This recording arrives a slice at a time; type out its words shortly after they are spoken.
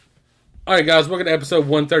All right, guys, welcome to episode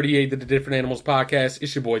 138 of the Different Animals Podcast.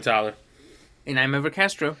 It's your boy, Tyler. And I'm Ever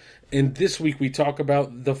Castro. And this week we talk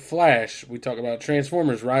about The Flash. We talk about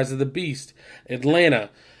Transformers, Rise of the Beast,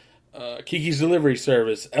 Atlanta, Kiki's Delivery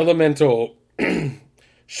Service, Elemental,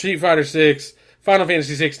 Street Fighter 6, Final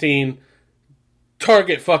Fantasy 16,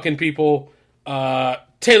 Target fucking people,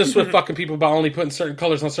 Taylor Swift fucking people by only putting certain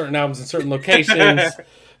colors on certain albums in certain locations.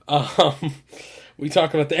 We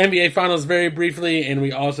talk about the NBA Finals very briefly, and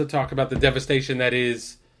we also talk about the devastation that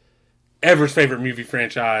is Ever's favorite movie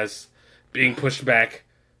franchise being pushed back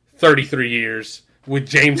 33 years with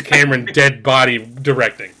James Cameron dead body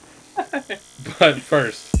directing. But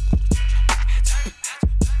first...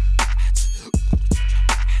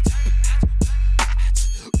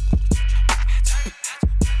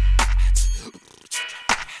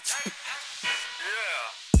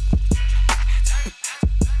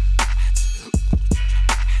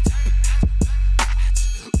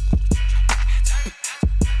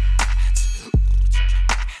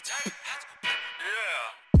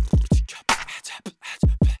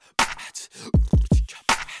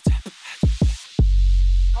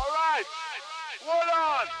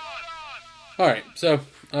 Alright, so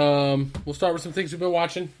we'll start with some things we've been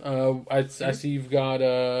watching. I see you've got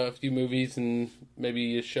a few movies and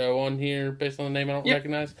maybe a show on here based on the name I don't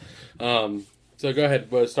recognize. So go ahead,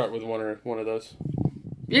 start with one of those.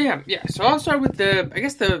 Yeah. So I'll start with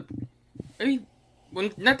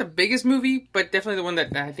not the biggest movie, but definitely the one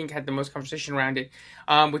that I think had the most conversation around it,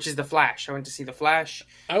 which is The Flash. I went to see The Flash.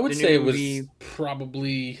 I would say it was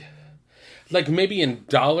probably... like, maybe in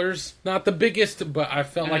dollars, not the biggest, but I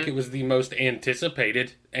felt like it was the most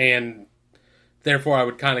anticipated, and therefore I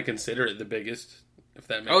would kind of consider it the biggest, if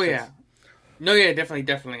that makes sense. Yeah. No, yeah,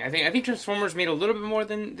 definitely. I think Transformers made a little bit more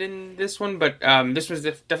than this one, but this was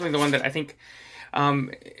definitely the one that I think...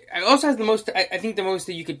 it also has the most, I think the most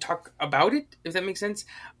that you could talk about it, if that makes sense.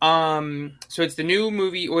 So it's the new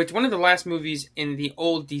movie, or it's one of the last movies in the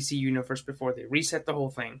old DC universe before they reset the whole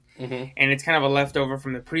thing. Mm-hmm. And it's kind of a leftover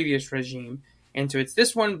from the previous regime. And so it's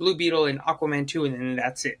this one, Blue Beetle, and Aquaman 2, and then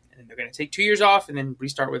that's it. And they're going to take 2 years off and then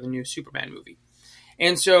restart with a new Superman movie.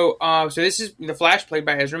 And so this is The Flash, played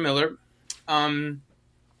by Ezra Miller. And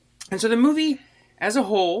so the movie, as a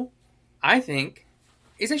whole, I think,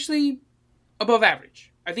 is actually... above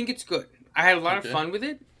average. I think it's good. I had a lot of fun with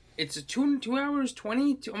it. It's a 2 hours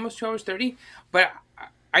 20 to almost 2 hours 30, but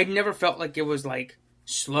I never felt like it was like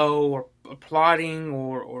slow or plodding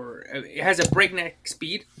or it has a breakneck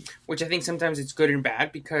speed, which I think sometimes it's good and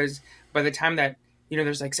bad, because by the time that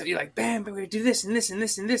there's like, so you're like, bam, we're gonna do this and this and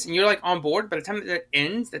this and this, and you're like on board. By the time that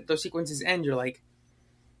ends, that those sequences end, you're like,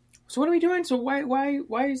 so what are we doing? So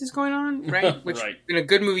why is this going on? Right? Which in a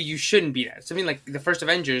good movie you shouldn't be that. Something like the first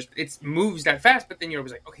Avengers, it moves that fast, but then you're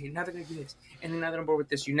always like, okay, now they're gonna do this, and then now they're on board with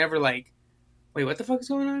this. You never like, wait, what the fuck is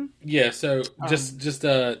going on? Yeah. So just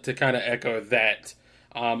to kind of echo that,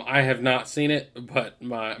 I have not seen it, but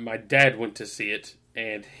my dad went to see it,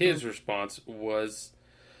 and his response was,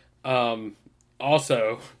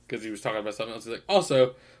 also because he was talking about something else. He's like,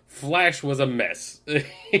 also, Flash was a mess.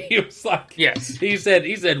 He was like, yes. He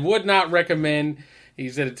said would not recommend. He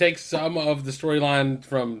said it takes some of the storyline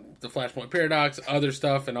from the Flashpoint Paradox, other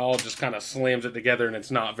stuff, and all just kind of slams it together, and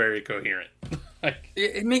it's not very coherent.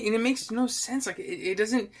 It makes no sense. Like it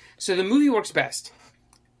doesn't. So the movie works best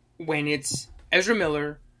when it's Ezra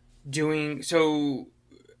Miller doing so.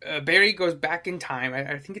 Barry goes back in time.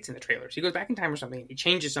 I think it's in the trailers. He goes back in time or something. He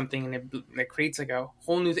changes something, and it creates like a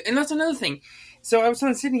whole new thing. And that's another thing. So I was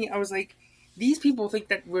telling Sydney, I was like, these people think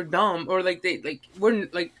that we're dumb, or we're nerds.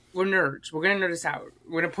 We're gonna nerd this out.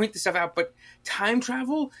 We're gonna point this stuff out. But time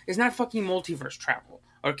travel is not fucking multiverse travel.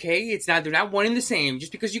 Okay, it's not. They're not one and the same.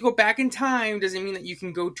 Just because you go back in time doesn't mean that you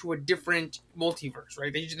can go to a different multiverse,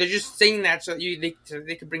 right? They're just saying that so that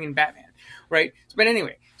they could bring in Batman, right? But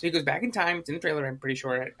anyway, so he goes back in time. It's in the trailer. I'm pretty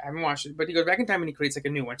sure. I haven't watched it, but he goes back in time and he creates like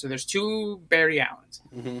a new one. So there's 2 Barry Allens,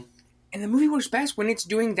 and the movie works best when it's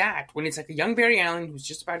doing that. When it's like a young Barry Allen who's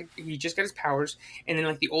he just got his powers, and then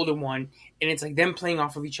like the older one, and it's like them playing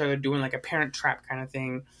off of each other, doing like a Parent Trap kind of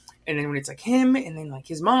thing. And then when it's like him, and then like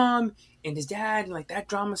his mom and his dad, and like that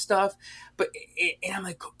drama stuff. And I'm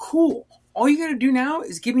like, cool. All you gotta do now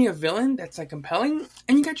is give me a villain that's like compelling,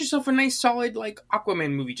 and you got yourself a nice, solid like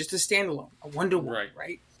Aquaman movie, just a standalone, a Wonder Woman,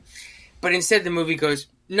 right? But instead, the movie goes,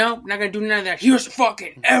 no, not gonna do none of that. Here's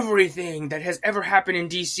fucking everything that has ever happened in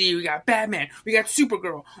DC. We got Batman, we got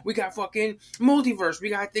Supergirl, we got fucking multiverse,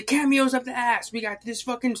 we got the cameos up the ass, we got this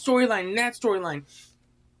fucking storyline and that storyline.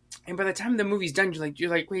 And by the time the movie's done, you're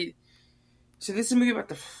like, wait, so this is a movie about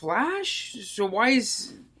the Flash? So why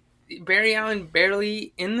is Barry Allen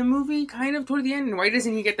barely in the movie, kind of toward the end? And why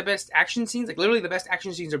doesn't he get the best action scenes? Like literally, the best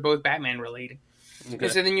action scenes are both Batman related. Okay.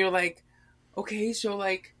 And so then you're like, okay, so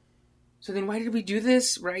then why did we do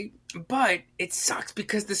this, right? But it sucks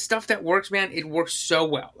because the stuff that works, man, it works so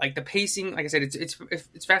well. Like the pacing, like I said,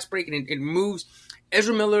 it's fast break and it moves.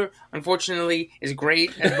 Ezra Miller, unfortunately, is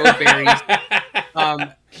great as both Barrys.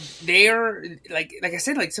 They are like I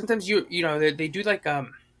said, like sometimes they do like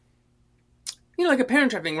like a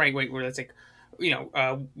Parent Trap thing, right? Where it's like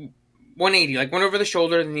 180, like one over the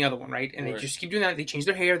shoulder than the other one, right? And they just keep doing that. They change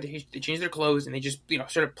their hair, they change their clothes, and they just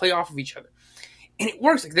sort of play off of each other. And it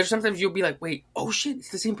works. Like there's sometimes you'll be like, wait, oh shit,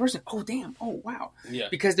 it's the same person. Oh damn, oh wow. Yeah.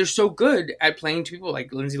 Because they're so good at playing to people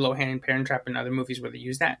like Lindsay Lohan in Parent Trap and other movies where they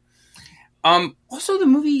use that. Also the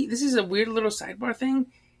movie, this is a weird little sidebar thing.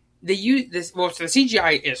 They use this. Well, so the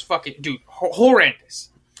CGI is fucking dude horrendous.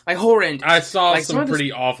 Like horrendous. I saw some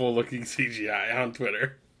pretty awful looking CGI on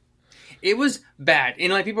Twitter. It was bad.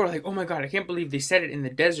 And like people are like, oh my god, I can't believe they said it in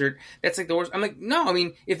the desert. That's like the worst. I'm like, no, I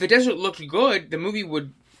mean, if the desert looked good, the movie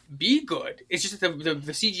would be good. It's just that the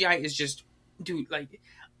CGI is just, dude, like,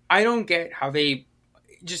 I don't get how they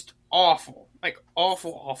just awful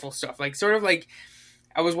stuff. Like sort of like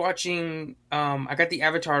I was watching I got the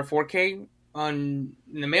Avatar 4K in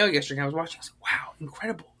the mail yesterday. I was watching, I was like, wow,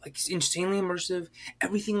 incredible. Like it's insanely immersive.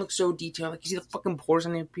 Everything looks so detailed. Like you see the fucking pores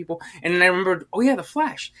on the people. And then I remembered, oh yeah, The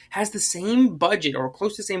Flash has the same budget or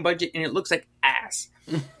close to the same budget and it looks like ass.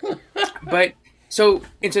 But so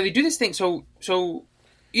they do this thing. So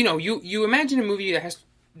you imagine a movie that has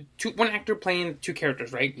one actor playing two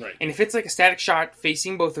characters, right? Right. And if it's like a static shot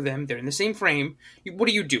facing both of them, they're in the same frame. What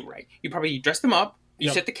do, right? You probably dress them up. You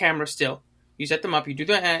set the camera still. You set them up. You do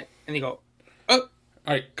that, and they go, oh.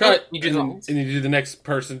 All right, cut. You do and you do the next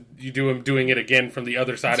person. You do him doing it again from the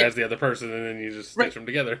other side as the other person, and then you just stitch them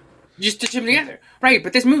together. You just stitch them together, right?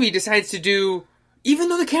 But this movie decides to do, even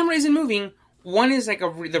though the camera isn't moving, one is like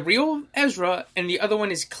the real Ezra, and the other one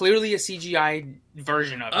is clearly a CGI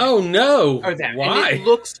version of it. Oh no! Or that. Why? And it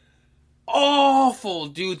looks awful,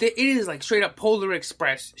 dude. It is like straight up Polar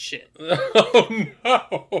Express shit. Oh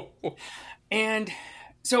no! And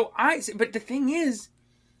so but the thing is,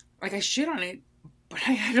 like I shit on it, but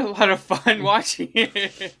I had a lot of fun watching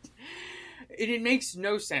it. It makes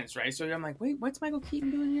no sense, right? So I'm like, wait, what's Michael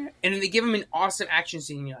Keaton doing here? And then they give him an awesome action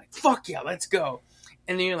scene, and you're like, fuck yeah, let's go.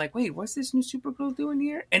 And then you're like, wait, what's this new Supergirl doing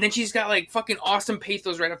here? And then she's got like fucking awesome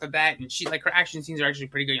pathos right off the bat, and she like her action scenes are actually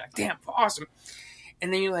pretty good. You're like, damn, awesome.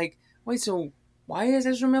 And then you're like, wait, so why is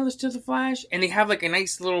Ezra Miller still the Flash? And they have like a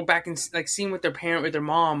nice little back and like scene with their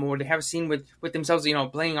mom, or they have a scene with themselves,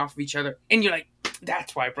 playing off of each other. And you're like,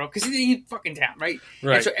 that's why, bro, because he's fucking down, right?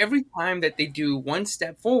 Right. And so every time that they do one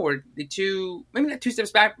step forward, maybe not 2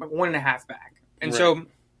 steps back, but 1.5 back. And so,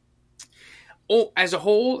 as a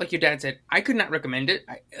whole, like your dad said, I could not recommend it.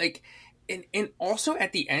 And also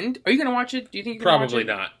at the end, are you going to watch it? Do you think you're going to watch it?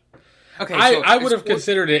 Probably not. Okay, I would have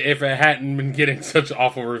considered it if it hadn't been getting such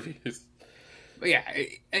awful reviews. But yeah,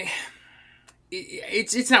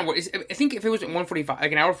 it's not. I think if it was at 1:45,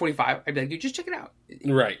 like an hour 45, I'd be like, dude, just check it out.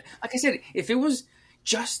 Right. Like I said, if it was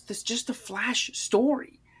just the Flash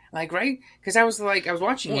story, like right, because I was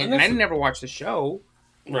watching it and I never watched the show,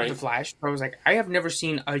 right? The Flash. I was like, I have never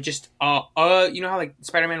seen you know how like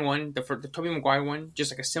Spider-Man 1, the Tobey Maguire one,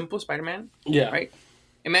 just like a simple Spider-Man. Yeah. Right.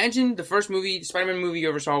 Imagine the first Spider-Man movie you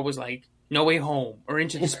ever saw was like No Way Home or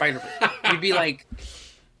Into the Spider-Verse. You'd be like.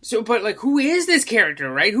 So, but like, who is this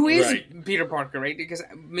character, right? Who is Peter Parker, right? Because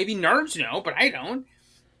maybe nerds know, but I don't.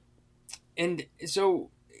 And so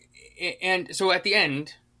at the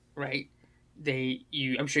end, right?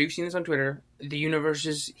 I'm sure you've seen this on Twitter. The universe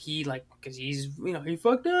is because he's he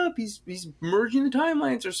fucked up. He's merging the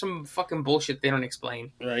timelines or some fucking bullshit they don't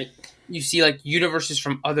explain. Right. You see like universes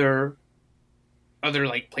from other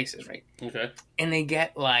like places, right? Okay. And they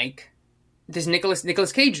get like. This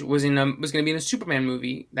Nicolas Cage was going to be in a Superman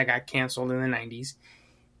movie that got canceled in the 90s.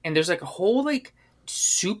 And there's like a whole like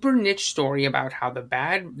super niche story about how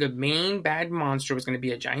the main bad monster was going to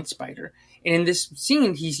be a giant spider. And in this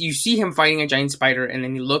scene, you see him fighting a giant spider, and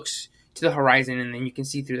then he looks to the horizon, and then you can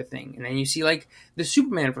see through the thing. And then you see like the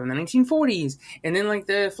Superman from the 1940s, and then like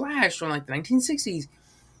the Flash from like the 1960s.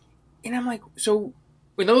 And I'm like, so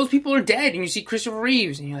when those people are dead, and you see Christopher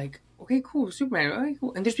Reeves, and you're like, okay, cool, Superman. Okay,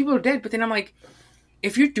 cool. And there's people who are dead, but then I'm like,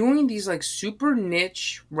 if you're doing these like super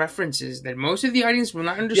niche references that most of the audience will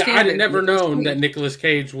not understand. Yeah, I'd never known that Nicolas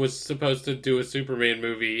Cage was supposed to do a Superman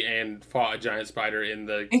movie and fought a giant spider in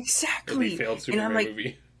the failed Superman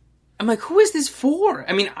movie. I'm like, who is this for?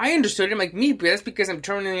 I mean, I understood it. I'm like, me, but that's because I'm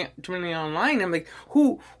turning online. I'm like,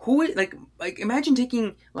 who is like imagine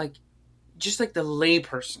taking like just like the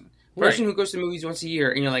layperson person who goes to the movies once a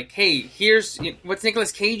year, and you're like, hey, here's what's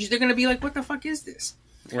Nicolas Cage. They're gonna be like, what the fuck is this?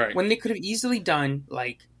 Right. When they could have easily done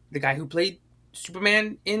like the guy who played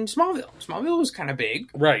Superman in Smallville. Smallville was kind of big.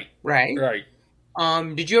 Right. Right.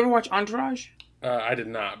 Right. Did you ever watch Entourage? I did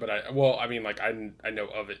not, but I know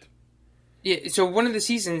of it. Yeah, so one of the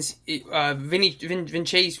seasons, Vincent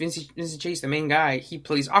Chase, the main guy, he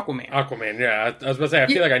plays Aquaman. Aquaman, yeah. I was about to say, I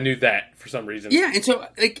feel like I knew that for some reason. Yeah, and so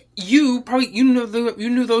like you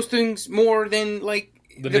knew those things more than like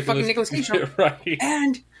the fucking Nicolas Cage show. Right.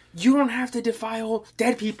 And you don't have to defile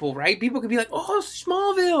dead people, right? People could be like, "Oh,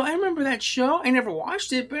 Smallville, I remember that show. I never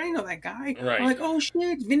watched it, but I know that guy." Right. I'm like, "Oh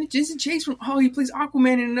shit, Vincent Chase he plays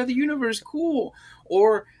Aquaman in another universe, cool."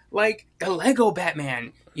 Or like the Lego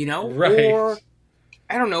Batman, right? Or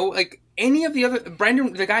I don't know, like any of the other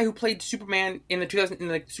Brandon, the guy who played Superman in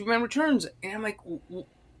the Superman Returns, and I'm like,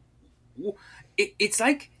 it's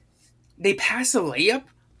like they pass a layup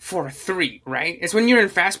for a 3, right? It's when you're in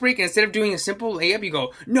fast break, and instead of doing a simple layup, you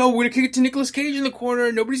go, "No, we're gonna kick it to Nicolas Cage in the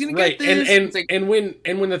corner. Nobody's gonna get this." And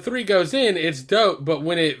when the 3 goes in, it's dope. But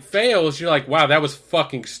when it fails, you're like, "Wow, that was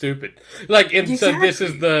fucking stupid." Like, and exactly. So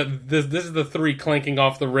this is the 3 clanking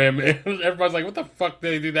off the rim, and everybody's like, "What the fuck did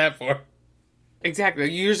they do that for?"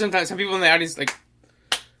 Exactly. You hear sometimes some people in the audience like,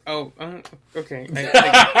 "Oh, okay,"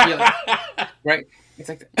 right? It's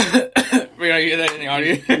like, we don't hear that in the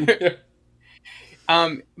audience.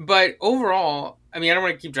 But overall, I mean, I don't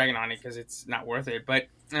want to keep dragging on it because it's not worth it, but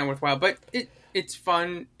not worthwhile. But it's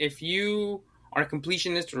fun if you are a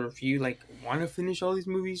completionist or if you like want to finish all these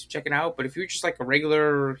movies, check it out. But if you're just like a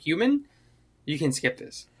regular human, you can skip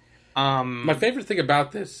this. My favorite thing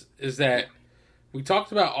about this is that we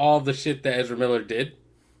talked about all the shit that Ezra Miller did,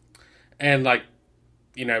 and like,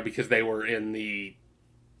 because they were in the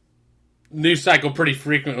news cycle pretty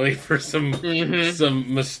frequently for some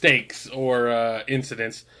mistakes or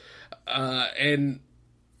incidents, and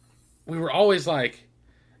we were always like,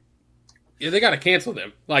 "Yeah, they got to cancel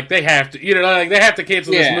them. Like they have to, they have to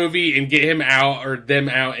cancel this movie and get him out or them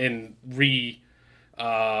out and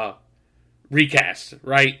recast,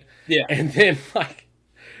 right?" Yeah, and then like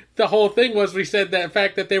the whole thing was we said that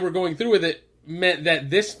fact that they were going through with it meant that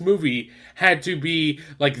this movie had to be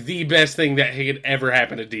like the best thing that had ever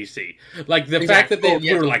happened to DC. Like the fact that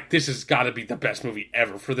we were like, this has got to be the best movie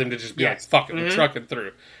ever for them to just be like, fucking we're trucking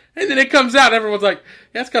through. And then it comes out, and everyone's like, yeah,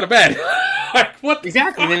 that's kind of bad. Like, what?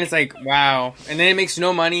 Exactly. And then it's like, wow. And then it makes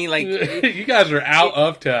no money. Like you guys are out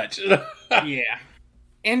of touch. Yeah.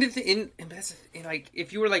 And that's like,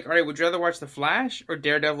 if you were like, all right, would you rather watch The Flash or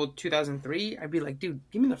Daredevil 2003? I'd be like, dude,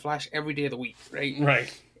 give me The Flash every day of the week, right?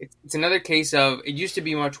 Right. It's another case of it used to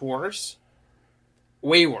be much worse,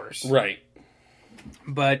 way worse, right?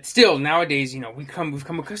 But still, nowadays, we've come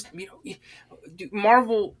accustomed.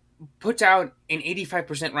 Marvel puts out an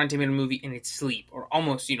 85% Rotten Tomato movie in its sleep, or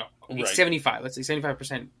almost, 75. Let's say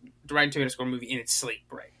 75% Rotten Tomato score movie in its sleep,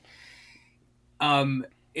 right?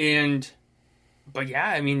 But yeah,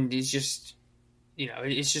 I mean, it's just.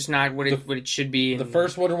 It's just not what it should be. The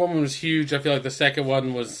first Wonder Woman was huge. I feel like the second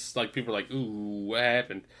one was like people were like, "Ooh, what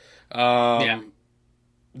happened?"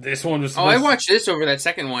 This one was. I watched this over that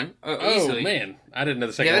second one. Easily. Man, I didn't know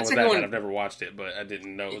the second one was that bad. I've never watched it, but I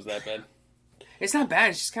didn't know it was that bad. It's not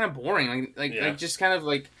bad. It's just kind of boring. Like just kind of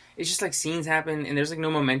like it's just like scenes happen and there's like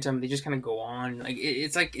no momentum. They just kind of go on. Like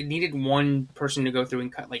it's like it needed one person to go through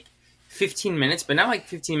and cut like 15 minutes, but not like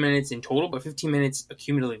 15 minutes in total, but 15 minutes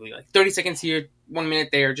accumulatively. Like 30 seconds here, 1 minute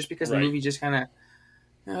there, just because the movie just kind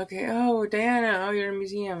of, okay, oh, Diana, oh, you're in a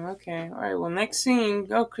museum. Okay, all right, well, next scene,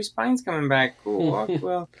 oh, Chris Pine's coming back. Cool, okay,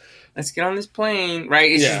 well, let's get on this plane.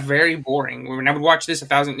 Right? It's just very boring. When I would watch this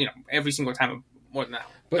every single time, more than that.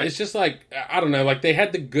 But it's just like, I don't know, like they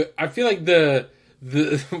had the good, I feel like the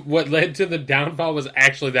what led to the downfall was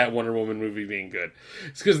actually that Wonder Woman movie being good.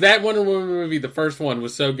 It's because that Wonder Woman movie, the first one,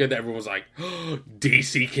 was so good that everyone was like, oh,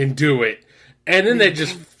 DC can do it. And then they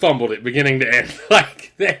just fumbled it beginning to end.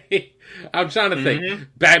 Like, I'm trying to think.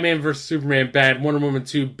 Batman vs. Superman, bad. Wonder Woman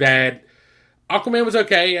 2, bad. Aquaman was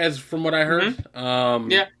okay, as from what I heard.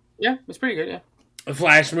 Yeah, it's pretty good, yeah. A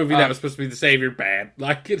Flash movie that was supposed to be the savior, bad.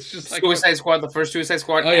 Like, it's just like... Suicide Squad, the first Suicide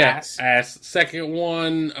Squad, ass. Second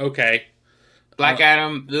one, okay. Black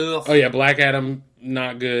Adam, ugh. Oh yeah, Black Adam,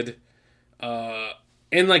 not good.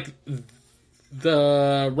 And like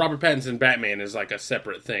the Robert Pattinson Batman is like a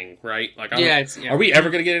separate thing, right? Like, are we ever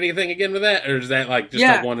gonna get anything again with that, or is that like just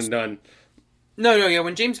a one and done? No.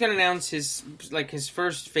 When James Gunn announced his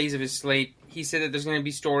first phase of his slate, he said that there's going to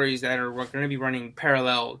be stories that are going to be running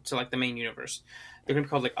parallel to like the main universe. They're going to be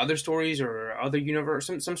called like other stories or other universe,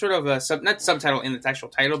 some sort of a not subtitle in the actual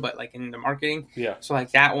title, but like in the marketing. Yeah. So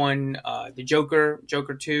like that one, the Joker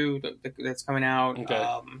 2 that's coming out. Okay.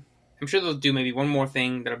 I'm sure they'll do maybe one more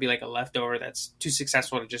thing that'll be like a leftover that's too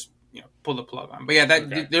successful to just pull the plug on. But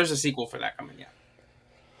yeah, there's a sequel for that coming. Yeah.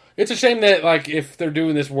 It's a shame that, like, if they're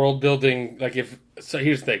doing this world building, like, so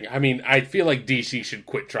here's the thing. I mean, I feel like DC should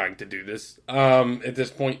quit trying to do this at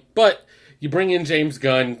this point. But you bring in James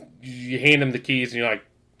Gunn, you hand him the keys, and you're like,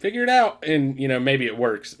 figure it out, and, maybe it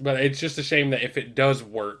works. But it's just a shame that if it does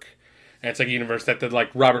work, and it's like a universe that the, like,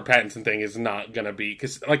 Robert Pattinson thing is not going to be.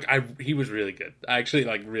 Because, like, he was really good. I actually,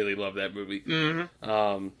 like, really love that movie.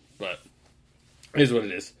 Mm-hmm. But it is what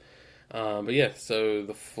it is. But, yeah, so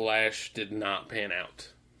The Flash did not pan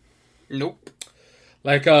out. Nope.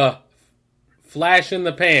 Like flash in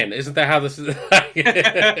the pan. Isn't that how this is?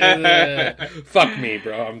 Fuck me,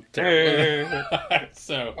 bro. I'm terrible.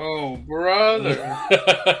 So. Oh, brother.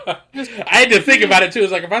 I had to think about it, too.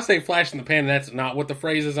 It's like, if I say flash in the pan, that's not what the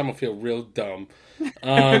phrase is, I'm going to feel real dumb.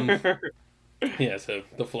 Yeah, so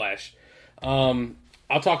The Flash.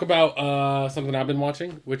 I'll talk about something I've been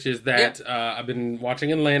watching, which is that I've been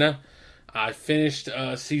watching Atlanta. I finished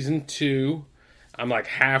season 2. I'm like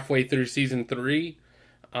halfway through season 3.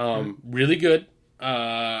 Really good.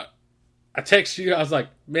 I texted you. I was like,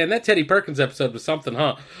 man, that Teddy Perkins episode was something,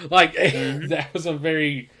 huh? Like, that was a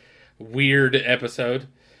very weird episode.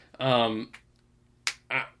 I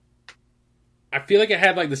feel like it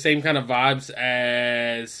had like the same kind of vibes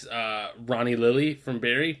as Ronnie Lilly from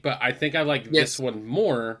Barry, but I think I like this one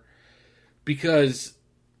more because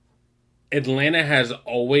Atlanta has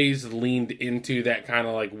always leaned into that kind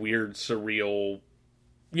of like weird, surreal,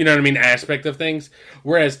 aspect of things.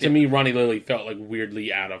 Whereas to me, Ronnie Lilly felt like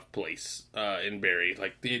weirdly out of place in Barry.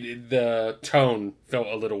 Like the tone felt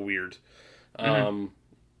a little weird. But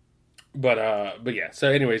yeah. So,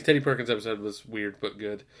 anyways, Teddy Perkins episode was weird but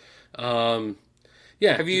good. Yeah.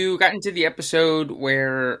 Have you gotten to the episode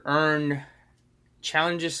where Earn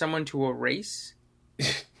challenges someone to a race?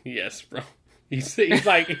 Yes, bro. He's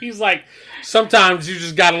like, sometimes you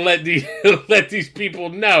just gotta let these people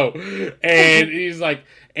know. And he's like,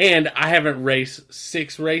 and I haven't raced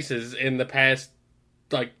 6 races in the past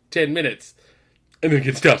like 10 minutes. And then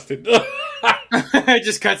gets dusted. It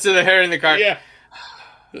just cuts to the hair in the car. Yeah.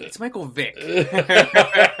 It's Michael Vick.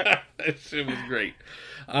 That shit was great.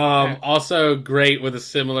 Also great with a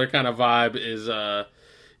similar kind of vibe is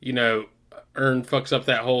Earn fucks up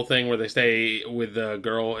that whole thing where they stay with the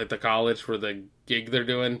girl at the college for the gig they're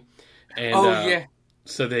doing. And,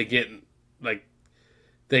 so they get, like,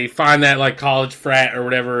 they find that, like, college frat or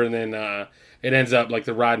whatever, and then it ends up, like,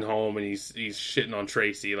 they're riding home, and he's shitting on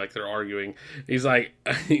Tracy, like, they're arguing. He's like,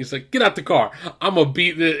 get out the car. I'm gonna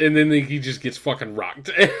beat the, and then he just gets fucking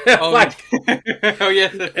rocked. Like, oh,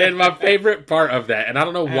 yeah. And my favorite part of that, and I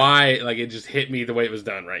don't know why, like, it just hit me the way it was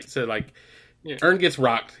done, right? So, like, Earn gets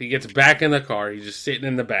rocked. He gets back in the car. He's just sitting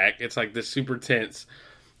in the back. It's like this super tense.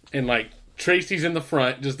 And like Tracy's in the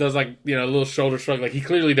front, just does like, a little shoulder shrug. Like he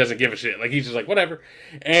clearly doesn't give a shit. Like he's just like, whatever.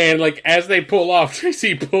 And like as they pull off,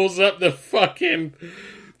 Tracy pulls up the fucking,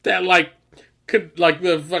 that like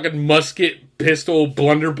the fucking musket pistol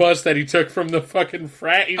blunderbuss that he took from the fucking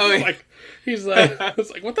frat. He's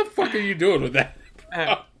it's like, what the fuck are you doing with that?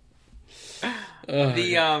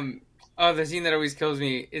 The scene that always kills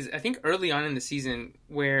me is I think early on in the season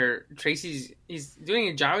where he's doing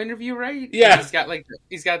a job interview, right? Yeah. And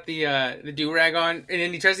he's got the do-rag on, and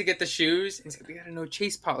then he tries to get the shoes. And he's like, we got a no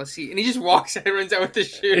chase policy, and he just walks and runs out with the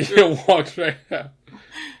shoes. He walks right out.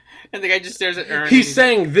 And the guy just stares at Earn. He's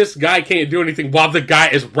saying this guy can't do anything while the guy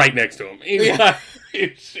is right next to him. He's like,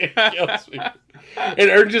 it shit kills me.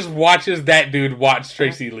 And Earn just watches that dude watch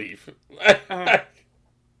Tracy leave.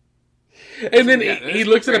 And then he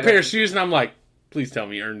looks at a pair of shoes, and I'm like, please tell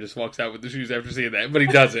me Earn just walks out with the shoes after seeing that. But he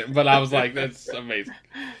doesn't. But I was like, that's amazing.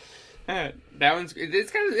 That one's,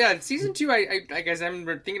 it's kind of, season 2, I guess I'm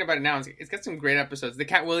thinking about it now. It's got some great episodes. The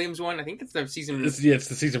Cat Williams one, I think it's the season. It's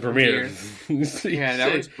the season premiere. Yeah,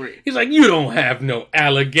 that one's great. He's like, you don't have no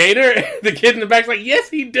alligator. The kid in the back's like, yes,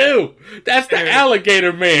 he do. That's the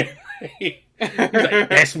alligator man. He's like,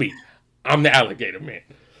 that's me. I'm the alligator man.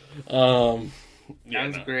 That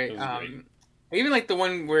was great. Great. Even like the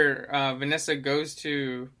one where Vanessa goes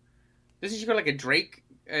to, doesn't she go like a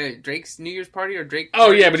Drake's New Year's party or Drake?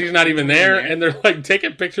 Oh yeah, but he's not even there, and they're like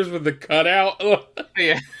taking pictures with the cutout.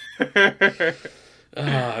 Yeah.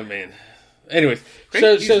 Oh man. Anyways,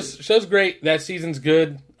 show's great. That season's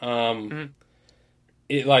good.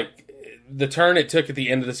 It like the turn it took at the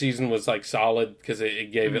end of the season was like solid because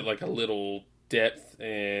it gave it like a little depth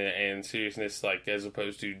and seriousness, like as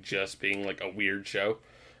opposed to just being like a weird show.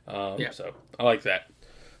 So I like that.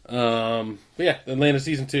 But yeah, Atlanta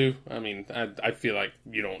season 2. I mean, I feel like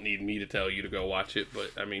you don't need me to tell you to go watch it,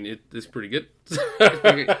 but I mean, it's pretty good. It's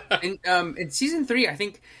pretty good. And in season 3, I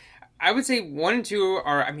think I would say 1 and 2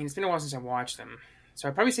 are. I mean, it's been a while since I watched them, so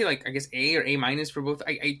I'd probably say like I guess A or A minus for both.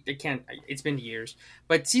 I can't. It's been years,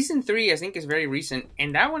 but season 3 I think is very recent,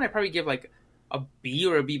 and that one I probably give like a B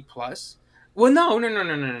or a B plus. Well, no.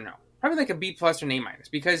 Probably like a B plus or an A minus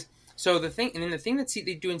because. So the thing that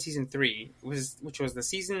they do in season 3 which was the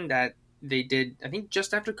season that they did, I think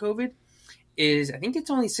just after COVID, is I think it's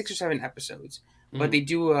only 6 or 7 episodes, but they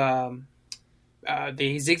do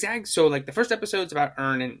they zigzag. So like the first episode's about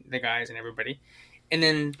Ern and the guys and everybody, and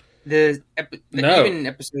then the even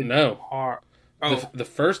episodes are the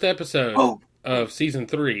first episode of season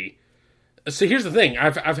 3. So here's the thing: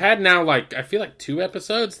 I've had now like I feel like 2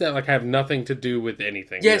 episodes that like have nothing to do with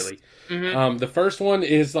anything really. Mm-hmm. The first one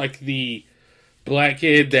is like the black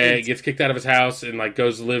kid that gets kicked out of his house and like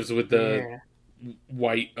lives with the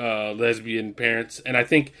white lesbian parents, and I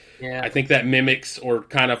think that mimics or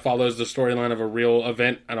kind of follows the storyline of a real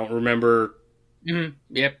event. I don't remember. Mm-hmm.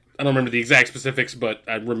 Yep. I don't remember the exact specifics, but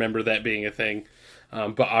I remember that being a thing.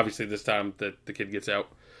 But obviously, this time the kid gets out.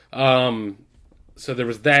 So there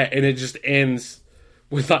was that, and it just ends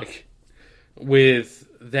with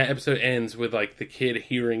that episode ends with like the kid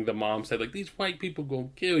hearing the mom say like, "These white people gonna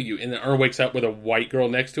kill you," and then Ern wakes up with a white girl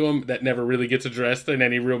next to him that never really gets addressed in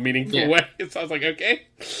any real meaningful way. So I was like, okay.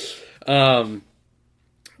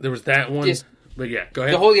 There was that one, but yeah, go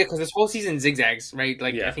ahead. Because this whole season zigzags, right?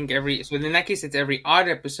 Like I think so in that case, it's every odd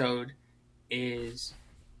episode is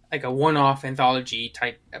like a one-off anthology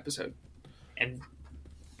type episode, and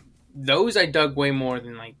those I dug way more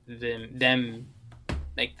than like them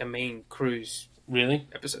like the main cruise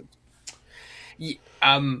episodes.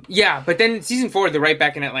 Yeah, but then season 4 they're right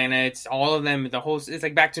back in Atlanta. It's all of them. It's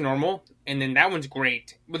like back to normal, and then that one's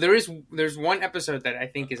great. But there's one episode that I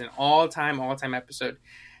think is an all-time episode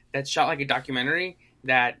that's shot like a documentary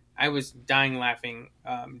that I was dying laughing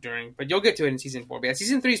during. But you'll get to it in season 4. But yeah,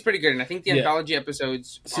 season 3 is pretty good, and I think the anthology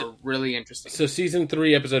episodes are really interesting. So season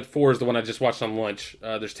 3, episode 4 is the one I just watched on lunch.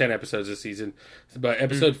 There's 10 episodes this season, but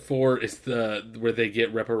episode 4 is where they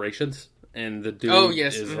get reparations, and the dude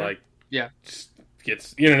is like, just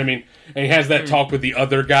gets, you know what I mean? And he has that talk with the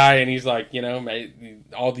other guy, and he's like, you know,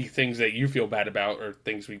 all the things that you feel bad about are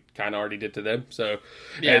things we kind of already did to them. So,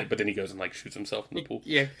 but then he goes and like shoots himself in the pool.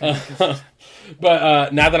 Yeah.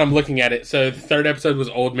 But now that I'm looking at it, so the 3rd episode was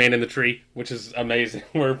Old Man in the Tree, which is amazing.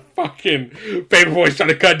 Where fucking Paperboy's trying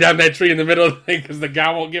to cut down that tree in the middle of the thing because the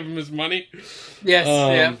guy won't give him his money.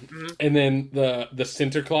 Yes. And then the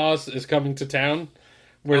Santa Claus is coming to town.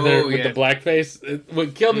 Where they're with the blackface.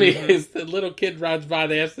 What killed me is the little kid rides by.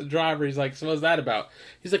 They ask the driver. He's like, "So what's that about?"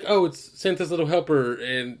 He's like, "Oh, it's Santa's little helper."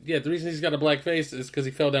 And yeah, the reason he's got a black face is because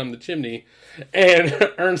he fell down the chimney.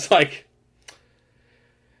 And Ern's like,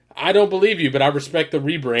 "I don't believe you, but I respect the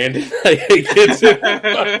rebrand."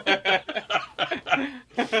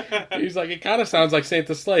 He's like, "It kind of sounds like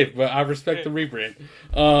Santa's slave, but I respect the rebrand."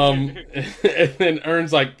 And then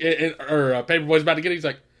Ern's like, Paperboy's about to get it. He's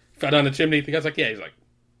like, "Fell down the chimney." The guy's like, "Yeah." He's like,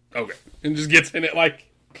 "Okay," and just gets in it like,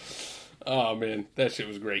 oh man, that shit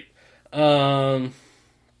was great. But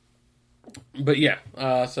yeah,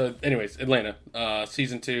 so anyways, Atlanta,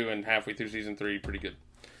 season 2 and halfway through season 3, pretty good.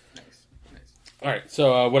 Nice. All right,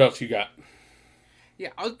 so what else you got? Yeah,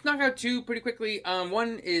 I'll knock out 2 pretty quickly.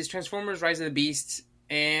 One is Transformers: Rise of the Beasts,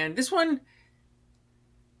 and this one,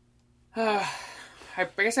 I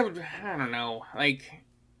guess I don't know, like,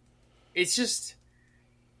 it's just.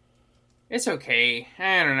 It's okay.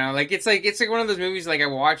 I don't know. Like it's like one of those movies. Like I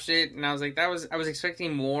watched it and I was like, I was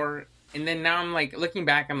expecting more. And then now I'm like looking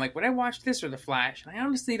back. I'm like, would I watch this or The Flash? And I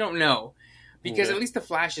honestly don't know, because at least The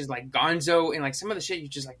Flash is like Gonzo, and like some of the shit you're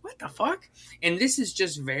just like, what the fuck? And this is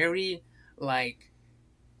just very like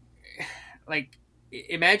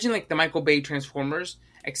imagine like the Michael Bay Transformers,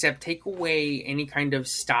 except take away any kind of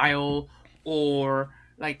style or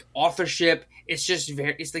like authorship. It's just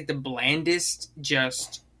it's like the blandest.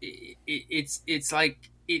 Just. It's like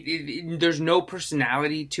there's no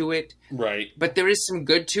personality to it, right? But there is some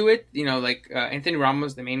good to it, you know. Like Anthony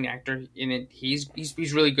Ramos, the main actor in it, he's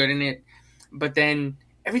really good in it. But then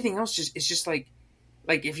everything else it's just like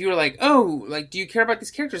if you were like, oh, like, do you care about these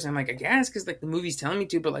characters? I'm like, I guess, because like the movie's telling me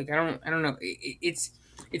to, but like I don't know. It's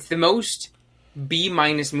the most B-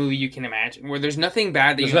 movie you can imagine, where there's nothing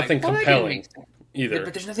bad. There's nothing compelling. either.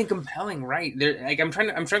 But there's nothing compelling, right? There, like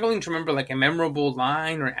I'm struggling to remember like a memorable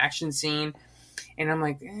line or action scene, and I'm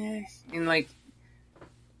like, and like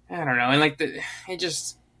I don't know, and like it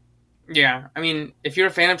just, yeah. I mean, if you're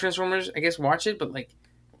a fan of Transformers, I guess watch it, but like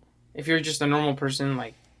if you're just a normal person,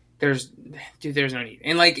 like there's no need.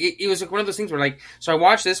 And like it was like one of those things where like, so I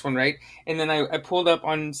watched this one, right, and then I pulled up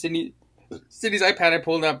on Sydney's iPad, I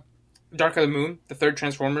pulled up Dark of the Moon, the third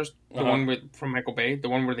Transformers, the one from Michael Bay, the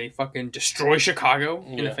one where they fucking destroy Chicago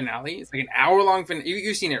in the finale. It's like an hour-long finale.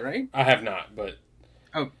 You've seen it, right? I have not, but...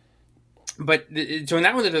 Oh. But, so in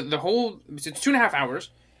that one, the whole... It's 2.5 hours,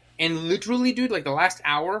 and literally, dude, like the last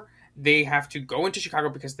hour, they have to go into Chicago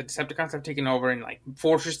because the Decepticons have taken over and like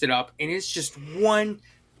fortressed it up, and it's just one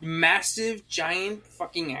massive, giant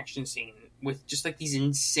fucking action scene with just like these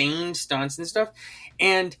insane stunts and stuff.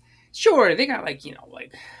 And sure, they got like,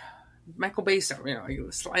 like... Michael Bay stuff, like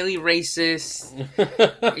slightly racist,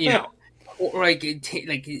 or like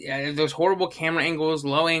those horrible camera angles,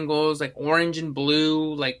 low angles, like orange and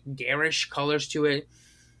blue, like garish colors to it.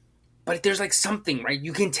 But there's like something, right?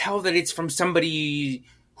 You can tell that it's from somebody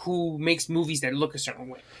who makes movies that look a certain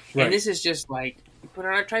way. Right. And this is just like, you put it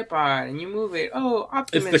on a tripod and you move it. Oh,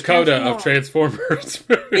 Optimus. It's the coda of Transformers.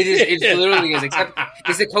 It literally is. Except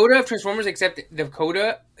it's the coda of Transformers, except the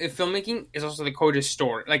coda of filmmaking is also the coda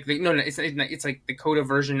story. Like it's like the coda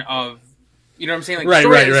version of, you know what I'm saying? Like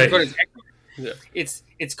right. Yeah. It's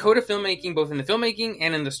coda filmmaking both in the filmmaking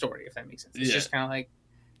and in the story, if that makes sense. It's just kind of like,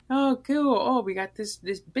 oh, cool. Oh, we got this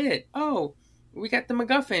bit. Oh, we got the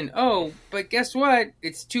MacGuffin. Oh, but guess what?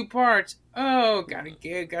 It's 2 parts. Oh, gotta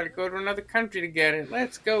go to another country to get it.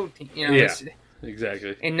 Let's go.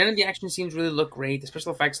 Exactly. And none of the action scenes really look great. The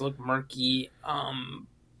special effects look murky. And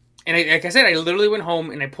like I said, I literally went home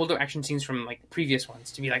and I pulled up action scenes from like previous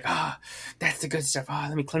ones to be like, that's the good stuff.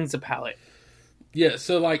 Let me cleanse the palate. Yeah.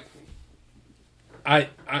 So like, I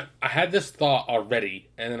had this thought already,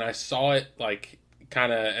 and then I saw it like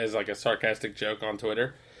kind of as like a sarcastic joke on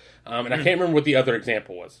Twitter. And I can't remember what the other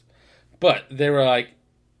example was. But they were like,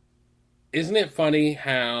 isn't it funny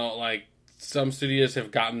how, like, some studios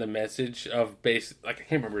have gotten the message of I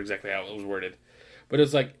can't remember exactly how it was worded. But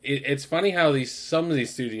it's like, it's funny how some of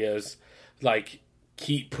these studios, like,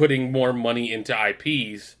 keep putting more money into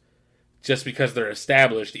IPs just because they're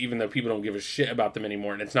established, even though people don't give a shit about them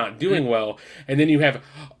anymore, and it's not doing well. And then you have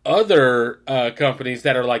other companies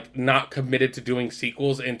that are like not committed to doing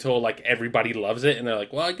sequels until like everybody loves it, and they're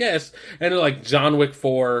like, well, I guess. And they're like John Wick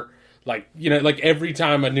 4, like, like every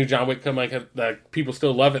time a new John Wick comes, like people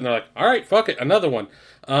still love it, and they're like, all right, fuck it, another one.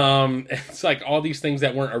 It's like all these things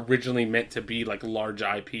that weren't originally meant to be like large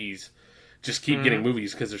IPs just keep getting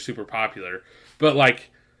movies because they're super popular. But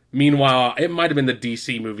like, meanwhile, it might have been the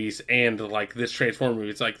DC movies and like this Transformer movie.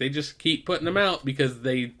 It's like they just keep putting them out because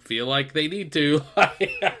they feel like they need to.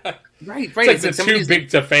 Right. It's like the too big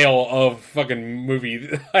to fail of fucking movie.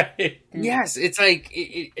 Yes, it's like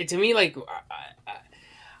it to me like,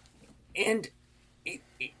 and it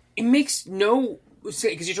makes no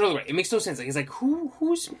sense because you're totally right. It makes no sense. Like it's like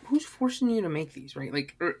who's forcing you to make these, right?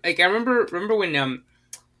 Like I remember when a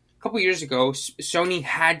couple years ago Sony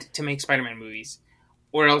had to make Spider-Man movies,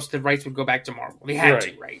 or else the rights would go back to Marvel. They had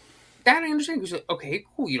to, right? That I understand. Because like, okay,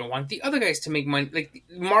 cool. You don't want the other guys to make money. Like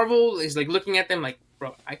Marvel is like looking at them like,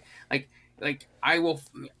 bro, I'm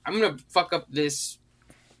gonna fuck up this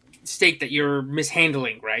steak that you're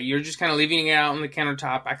mishandling, right? You're just kind of leaving it out on the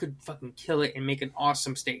countertop. I could fucking kill it and make an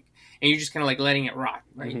awesome steak, and you're just kind of like letting it rot,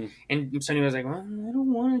 right? Mm-hmm. And Sony was like, well, I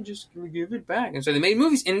don't want to just give it back, and so they made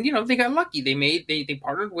movies, and they got lucky. They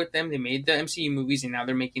partnered with them. They made the MCU movies, and now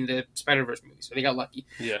they're making the Spider-Verse movies, so they got lucky.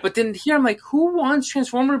 Yeah. But then here I'm like, who wants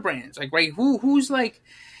Transformer brands? Like, right? Who's like,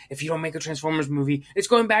 if you don't make a Transformers movie, it's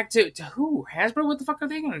going back to who? Hasbro? What the fuck are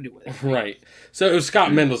they going to do with it? Right. So it was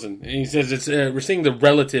Scott Mendelson. And he says we're seeing the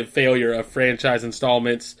relative failure of franchise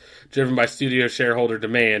installments driven by studio shareholder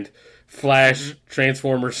demand. Flash,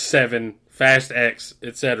 Transformers 7, Fast X,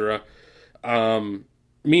 etc.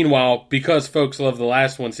 Meanwhile, because folks love the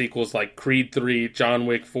last one, sequels like Creed 3, John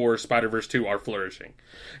Wick 4, Spider-Verse 2 are flourishing.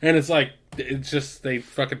 And it's like, it's just, they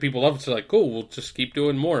fucking people love it. So like, cool, we'll just keep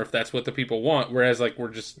doing more if that's what the people want. Whereas like,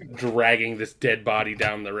 we're just dragging this dead body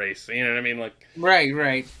down the race. You know what I mean? Like,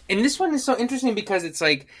 right. And this one is so interesting because it's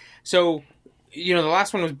like, so, the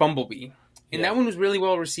last one was Bumblebee. And that one was really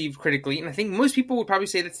well received critically. And I think most people would probably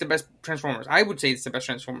say that's the best Transformers. I would say it's the best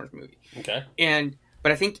Transformers movie. Okay.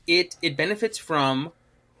 But I think it benefits from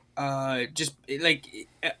it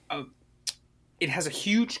has a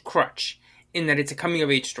huge crutch in that it's a coming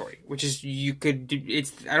of age story, which is I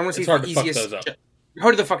don't want to say it's the easiest. How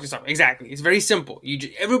the fuck to stop? Exactly. It's very simple.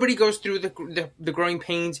 Everybody goes through the growing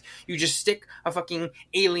pains. You just stick a fucking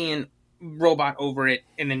alien robot over it,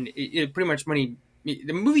 and then it pretty much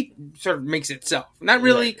the movie sort of makes itself. Not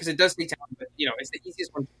really, because it does take time, but it's the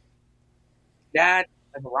easiest one. That,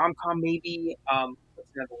 like a rom com, maybe. What's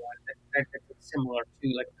another one that's similar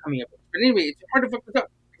to like coming up? But anyway, it's hard to fuck this up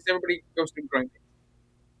because everybody goes through growing pains.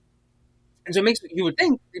 And so it makes you would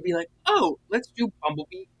think they'd be like, oh, let's do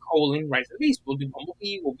Bumblebee: Rise of the Beast. We'll do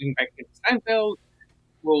Bumblebee. We'll bring back Steinfeld.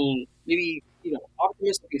 We'll maybe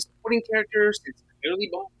Optimus will be a supporting character since clearly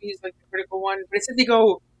Bumblebee is like the critical one. But instead they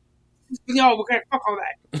go, we're gonna fuck all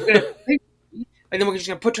that. We're gonna and then we're just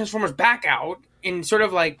gonna put Transformers back out and sort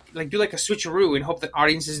of like do like a switcheroo and hope that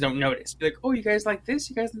audiences don't notice. Be like, oh, you guys like this?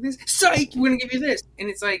 You guys like this? Psych! We're gonna give you this. And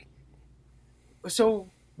it's like, so.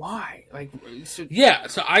 Why? So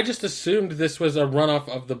I just assumed this was a runoff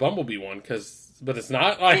of the Bumblebee one, but it's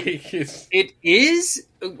not. It is.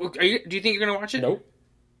 Do you think you're gonna watch it? Nope.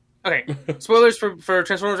 Okay. Spoilers for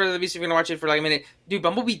Transformers: Rise of the Beast. If you're gonna watch it for like a minute, dude,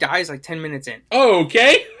 Bumblebee dies like 10 minutes in. Oh,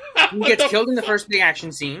 okay. He gets killed in the first big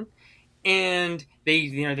action scene, and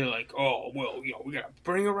they're like, oh well, we gotta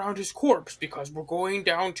bring around his corpse because we're going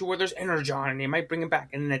down to where there's Energon, and they might bring him back.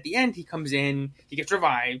 And then at the end, he comes in, he gets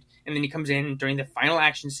revived, and then he comes in during the final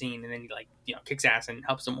action scene, and then he kicks ass and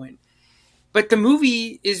helps them win. But the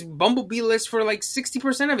movie is Bumblebee-less for like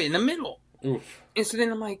 60% of it in the middle. Oof. And so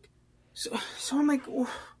then I'm like, so I'm like, oh,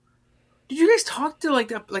 did you guys talk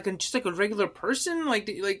to just a regular person? Like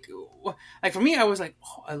for me, I was like,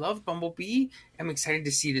 oh, I love Bumblebee. I'm excited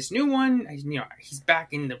to see this new one. He's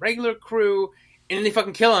back in the regular crew, and then they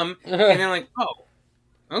fucking kill him, and then I'm like, oh,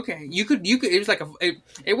 okay. You could. It was like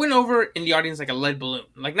it went over in the audience like a lead balloon.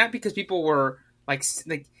 Like not because people were like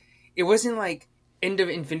it wasn't like end of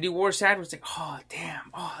Infinity War sad. It was like, oh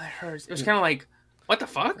damn, oh that hurts. It was kind of like, what the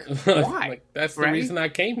fuck? Why? Like, that's the reason I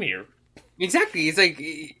came here. Exactly. It's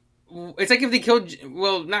like if they killed,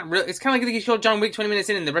 well, not really. It's kind of like if they killed John Wick 20 minutes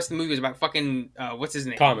in, and the rest of the movie was about fucking what's his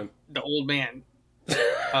name? Common, the old man,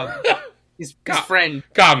 his friend.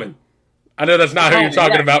 Common. I know that's not who you're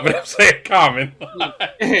talking about, but I'm saying Common.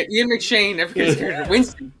 Ian McShane, I forget his character.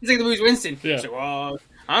 Winston. He's like the movie's Winston. Yeah. So,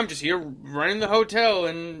 I'm just here running the hotel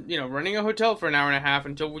and running a hotel for an hour and a half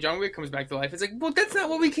until John Wick comes back to life. It's like, well, that's not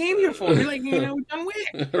what we came here for. We're like hanging out with John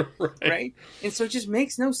Wick, right? And so it just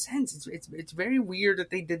makes no sense. It's very weird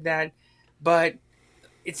that they did that, but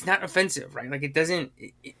it's not offensive, right? Like it doesn't.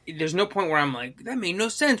 There's no point where I'm like, that made no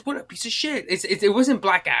sense. What a piece of shit. It wasn't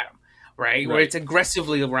Black Adam, right? Where it's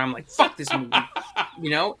aggressively where I'm like, fuck this movie.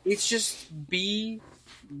 It's just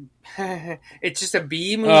it's just a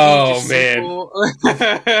B movie. Oh man,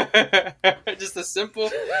 just a simple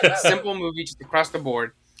movie, just across the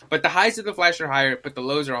board. But the highs of the Flash are higher, but the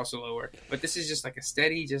lows are also lower. But this is just like a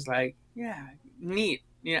steady, just like neat,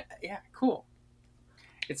 yeah, cool.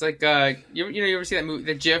 It's like you ever see that movie,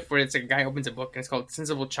 the GIF where it's like a guy opens a book and it's called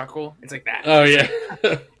Sensible Chuckle. It's like that. Oh yeah,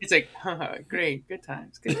 it's like great, good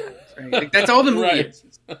times, right? Like that's all the movie is.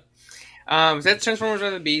 So that's Transformers: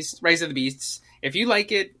 Rise of the Beasts. If you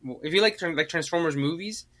like it, if you like Transformers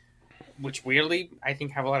movies, which weirdly I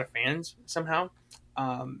think have a lot of fans somehow,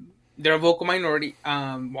 they're a vocal minority.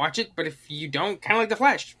 Watch it, but if you don't, kind of like The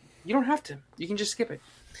Flash, you don't have to. You can just skip it.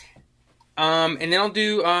 And then I'll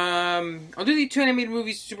do the 2 animated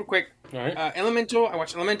movies super quick. All right. Elemental. I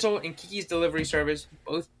watched Elemental and Kiki's Delivery Service.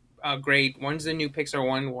 Both great. One's the new Pixar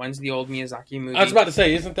one. One's the old Miyazaki movie. I was about to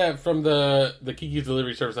say, isn't that from the Kiki's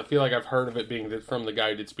Delivery Service? I feel like I've heard of it being from the guy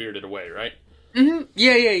who did Spirited Away, right? Mm-hmm.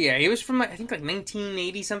 Yeah. It was from I think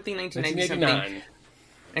 1980 something, 1990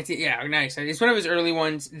 something. Yeah, nice. It's one of his early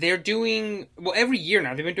ones. They're doing every year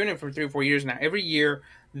now. They've been doing it for 3 or 4 years now. Every year,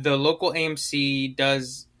 the local AMC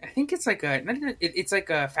does. I think it's like it's like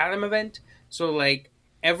a Fathom event. So like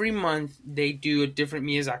every month they do a different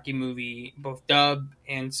Miyazaki movie, both dub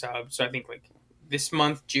and sub. So I think like this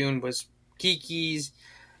month June was Kiki's.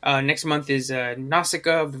 Next month is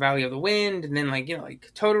Nausicaa of the Valley of the Wind, and then like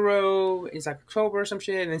Totoro is like October or some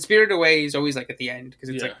shit, and then Spirited Away is always like at the end because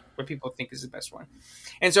it's like what people think is the best one.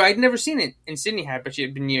 And so I'd never seen it, and Sydney had, but she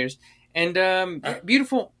had been years. And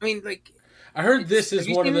beautiful. I mean, like I heard this is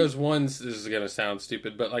one of those ones. This is gonna sound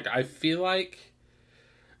stupid, but like I feel like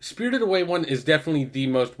Spirited Away one is definitely the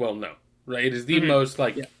most well known. Right, it is the most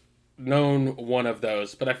known one of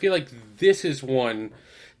those. But I feel like this is one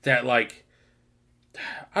that like.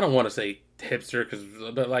 I don't want to say hipster,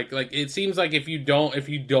 but like it seems like if you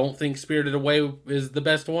don't think Spirited Away is the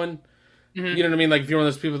best one, you know what I mean? Like if you're one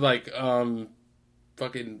of those people like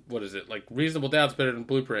fucking what is it? Like Reasonable Doubt's better than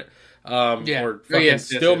Blueprint, or fucking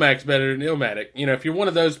Stillmax better than Illmatic. You know, if you're one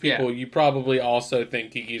of those people, you probably also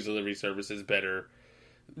think Kiki's Delivery Service is better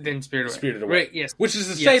Then Spirited Away. Right, yes. Which is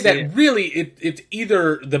to say that really it's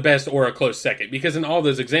either the best or a close second. Because in all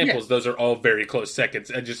those examples, those are all very close seconds.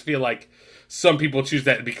 I just feel like some people choose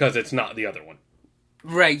that because it's not the other one.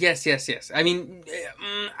 Right, yes. I mean,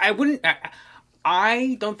 I wouldn't...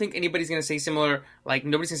 I don't think anybody's going to say similar... Like,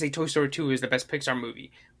 nobody's going to say Toy Story 2 is the best Pixar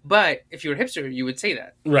movie. But if you're a hipster, you would say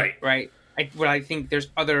that. Right. Right? I think there's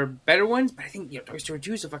other better ones, but I think, Toy Story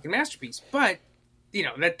 2 is a fucking masterpiece. But...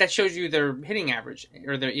 that shows you their hitting average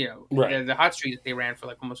or their, the hot streak that they ran for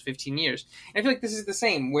like almost 15 years. And I feel like this is the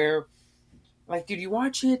same where, like, dude, you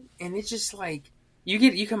watch it and it's just like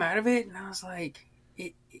you come out of it and I was like,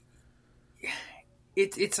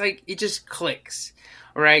 it's like it just clicks,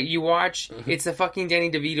 right? You watch, it's the fucking Danny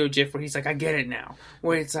DeVito gif where he's like, I get it now.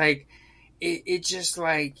 Where it's like, it just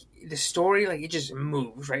like the story, like it just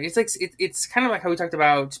moves, right? It's like it's kind of like how we talked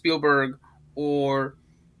about Spielberg or.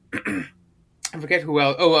 I forget who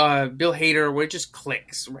else. Bill Hader, where it just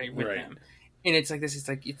clicks right with them, and it's like this.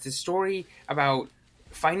 It's a story about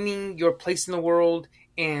finding your place in the world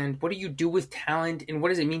and what do you do with talent and what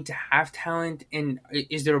does it mean to have talent and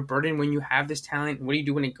is there a burden when you have this talent and what do you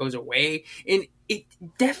do when it goes away? And it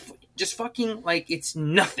definitely just fucking like it's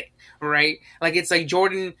nothing, right? Like it's like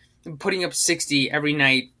Jordan putting up 60 every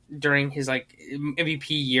night during his like MVP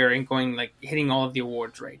year and going like hitting all of the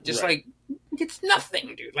awards, right? Just like. It's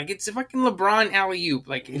nothing, dude. Like it's a fucking LeBron alley-oop.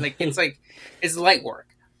 Like it's like it's light work.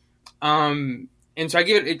 And so I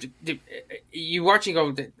give it. You watch and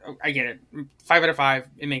go. I get it. 5 out of 5.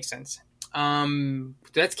 It makes sense.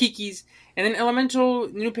 That's Kiki's, and then Elemental,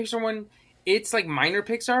 new Pixar one. It's like minor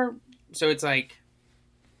Pixar, so it's like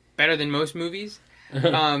better than most movies.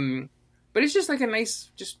 But it's just like a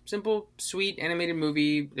nice, just simple, sweet animated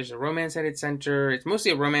movie. There's a romance at its center. It's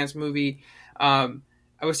mostly a romance movie.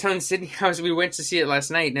 I was telling Sydney we went to see it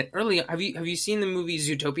last night. And earlier, have you seen the movie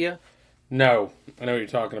Zootopia? No, I know what you're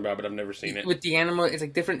talking about, but I've never seen it. With the animal, it's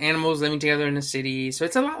like different animals living together in a city, so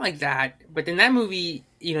it's a lot like that. But in that movie,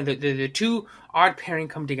 the two odd pairing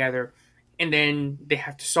come together, and then they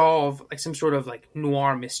have to solve like some sort of like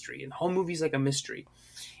noir mystery, and the whole movie's like a mystery.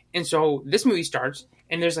 And so this movie starts,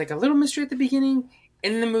 and there's like a little mystery at the beginning,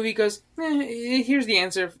 and then the movie goes, here's the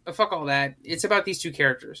answer. Fuck all that. It's about these two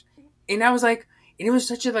characters, and I was like. And it was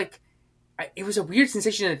such a, like, it was a weird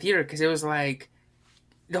sensation in the theater because it was like,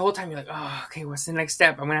 the whole time you're like, oh, okay, what's the next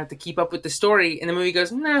step? I'm going to have to keep up with the story. And the movie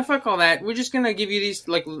goes, nah, fuck all that. We're just going to give you these,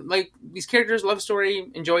 like these characters, love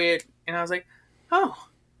story, enjoy it. And I was like, oh,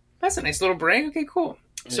 that's a nice little break. Okay, cool.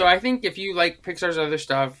 Yeah. So I think if you like Pixar's other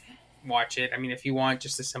stuff, watch it. I mean, if you want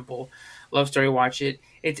just a simple love story, watch it.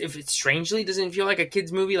 If it strangely doesn't feel like a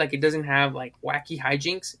kid's movie, like it doesn't have, like, wacky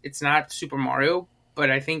hijinks, it's not Super Mario,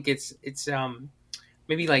 but I think it's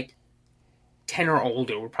maybe like 10 or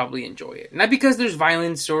older would probably enjoy it. Not because there's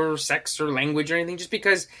violence or sex or language or anything, just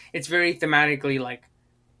because it's very thematically like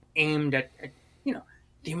aimed at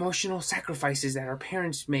the emotional sacrifices that our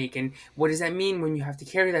parents make and what does that mean when you have to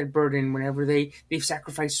carry that burden whenever they've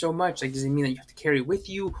sacrificed so much. Like, does it mean that you have to carry it with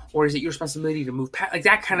you or is it your responsibility to move past, like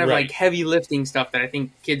that kind of like heavy lifting stuff that I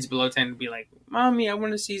think kids below 10 would be like, Mommy, I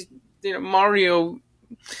want to see Mario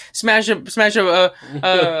smash a mushroom.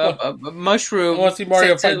 I want to see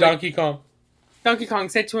Mario fight Donkey Kong. Donkey Kong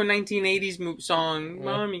set to a 1980s song,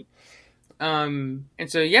 Mommy. And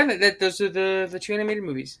so those are the two animated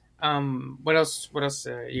movies. What else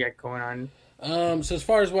you got going on? So as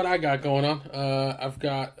far as what I got going on, I've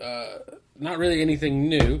got not really anything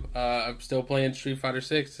new. I'm still playing Street Fighter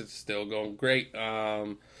 6. It's still going great.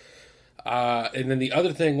 And then the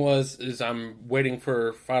other thing is I'm waiting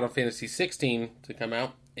for Final Fantasy 16 to come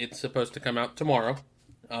out. It's supposed to come out tomorrow.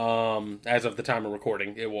 As of the time of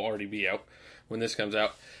recording, it will already be out when this comes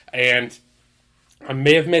out. And I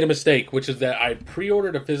may have made a mistake, which is that I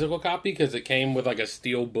pre-ordered a physical copy because it came with like a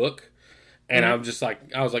steel book. And I was like,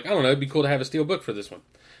 I don't know, it'd be cool to have a steel book for this one.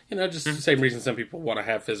 Just the same reason some people want to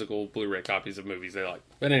have physical Blu-ray copies of movies they like.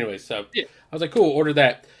 But anyway, so I was like, cool, order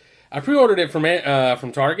that. I pre-ordered it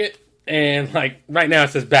from Target. And, like, right now it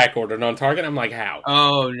says back ordered on Target. I'm like, how?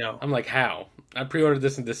 Oh, no. I'm like, how? I pre-ordered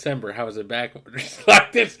this in December. How is it back ordered?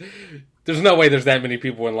 Like this, there's no way there's that many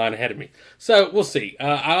people in line ahead of me. So, we'll see.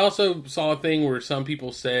 I also saw a thing where some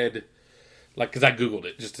people said, like, because I Googled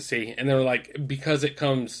it just to see, and they were like, because it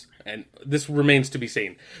comes, and this remains to be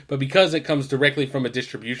seen, but because it comes directly from a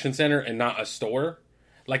distribution center and not a store,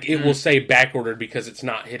 like, it will say back ordered because it's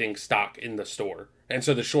not hitting stock in the store. And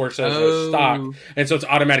so the store says no stock, and so it's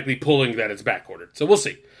automatically pulling that it's back ordered. So we'll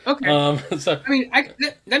see. Okay. So I mean,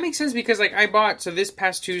 that makes sense because like I bought this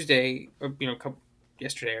past Tuesday, or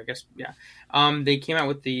yesterday, I guess. Yeah. They came out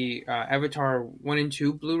with the Avatar 1 and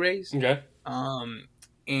 2 Blu-rays. Okay.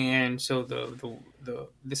 And so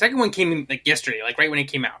the second one came in like yesterday, like right when it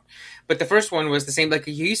came out. But the first one was the same, like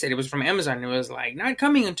you said, it was from Amazon. And it was like not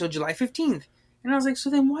coming until July 15th. And I was like, so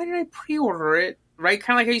then why did I pre-order it? Right,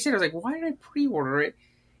 kind of like how you said. I was like, why did I pre-order it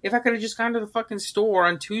if I could have just gone to the fucking store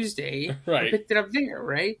on Tuesday right. and picked it up there,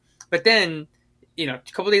 right? But then, a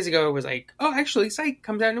couple days ago, it was like, oh, actually, Psych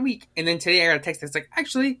comes out in a week. And then today I got a text that's like,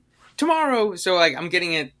 actually, tomorrow. So, like, I'm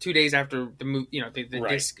getting it 2 days after the movie, the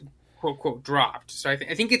right. disc, quote, quote, dropped. So I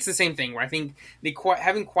think it's the same thing where I think they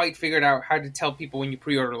haven't quite figured out how to tell people when you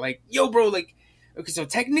pre-order, like, yo, bro, like, okay, so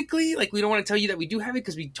technically, like, we don't want to tell you that we do have it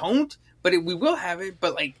because we don't, but we will have it,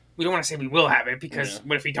 but, like, we don't want to say we will have it because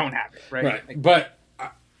what if we don't have it, right? Right. Like, but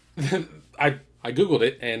I Googled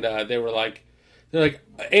it, and they're like,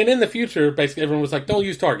 and in the future, basically everyone was like, don't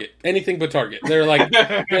use Target, anything but Target. They're like,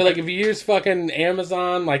 if you use fucking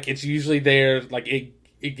Amazon, like it's usually there, like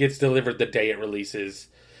it gets delivered the day it releases.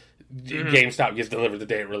 GameStop gets delivered the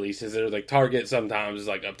day it releases. They're like Target sometimes is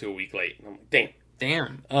like up to a week late. And I'm like,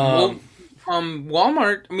 damn.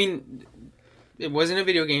 Walmart. I mean, it wasn't a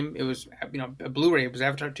video game. It was a Blu-ray. It was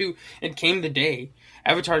Avatar 2. It came the day.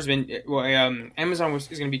 Avatar's been Amazon is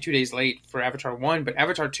going to be 2 days late for Avatar 1, but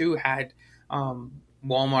Avatar 2 had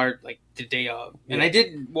Walmart like the day of. Yeah. And I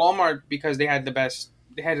did Walmart because they had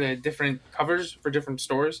different covers for different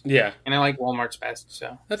stores. Yeah. And I like Walmart's best,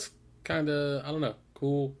 so. That's kind of, I don't know,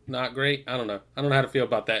 cool, not great. I don't know how to feel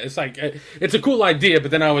about that. It's like, it's a cool idea,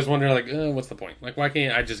 but then I always wonder, like, what's the point? Like, why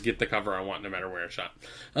can't I just get the cover I want no matter where it's shot?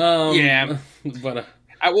 Yeah. But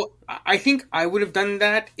I think I would have done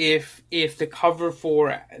that if the cover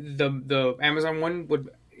for the Amazon one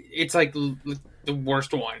it's like the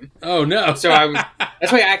worst one. Oh no! So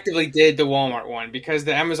that's why I actively did the Walmart one, because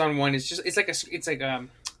the Amazon one is just it's like a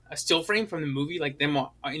still frame from the movie, like them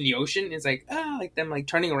in the ocean. It's like like them like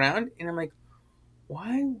turning around, and I'm like,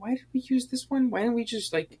 why did we use this one? Why didn't we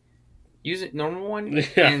just like use it normal one?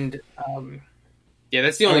 Yeah. And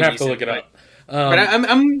that's the only. I have to look it up. But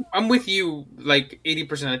I'm with you like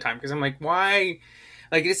 80% of the time, because I'm like, why?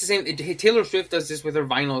 Like, it's the same. Taylor Swift does this with her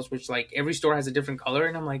vinyls, which like every store has a different color,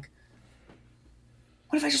 and I'm like,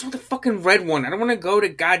 what if I just want the fucking red one? I don't want to go to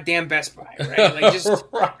goddamn Best Buy, right? Like, just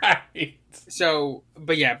right. So,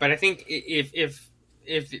 but I think if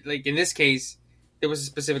like in this case, there was a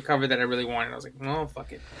specific cover that I really wanted, I was like, no,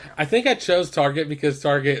 fuck it. I think I chose Target because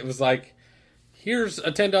Target was like, here's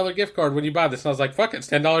a $10 gift card when you buy this. And I was like, fuck it, it's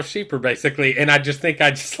 $10 cheaper, basically. And I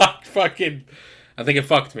think it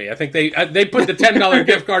fucked me. I think they put the $10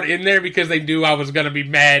 gift card in there because they knew I was going to be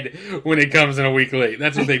mad when it comes in a week late.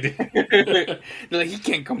 That's what they did. They're like, he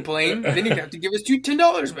can't complain. Then he'd have to give us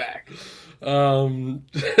 $10 back.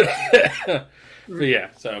 But yeah,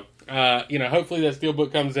 so, hopefully that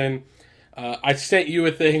steelbook comes in. I sent you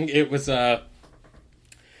a thing. It was, IGN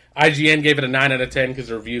gave it a 9 out of 10 because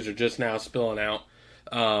the reviews are just now spilling out.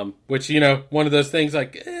 Which, one of those things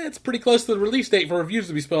like, it's pretty close to the release date for reviews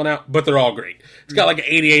to be spilling out, but they're all great. It's got like an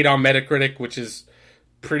 88 on Metacritic, which is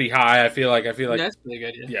pretty high. I feel like that's pretty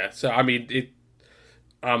good. Yeah. So I mean,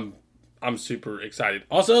 I'm super excited.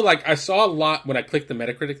 Also, like, I saw a lot when I clicked the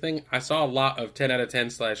Metacritic thing. I saw a lot of 10 out of 10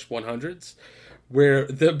 /100s, where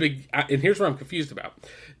and here's what I'm confused about.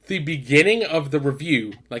 The beginning of the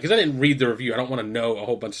review, like, because I didn't read the review, I don't want to know a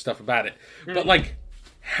whole bunch of stuff about it. But like,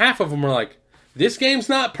 half of them were like, this game's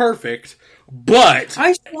not perfect, but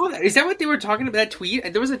I saw that. Is that what they were talking about? That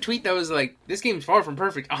tweet? There was a tweet that was like, "This game's far from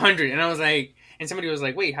perfect, 100," and I was like, and somebody was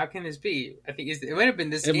like, "Wait, how can this be?" I think it might have been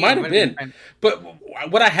this. It might have been, but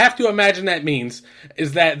what I have to imagine that means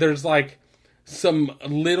is that there's like some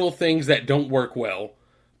little things that don't work well,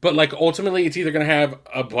 but like ultimately, it's either going to have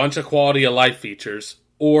a bunch of quality of life features,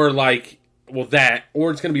 or like,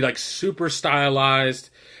 or it's going to be like super stylized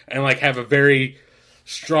and like have a very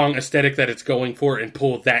strong aesthetic that it's going for and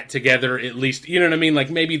pull that together at least. You know what I mean? Like,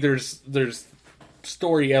 maybe there's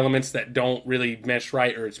story elements that don't really mesh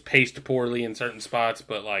right, or it's paced poorly in certain spots,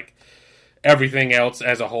 but like everything else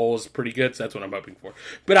as a whole is pretty good, so that's what I'm hoping for.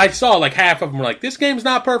 But I saw like half of them were like, this game's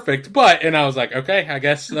not perfect, but, and I was like, okay, I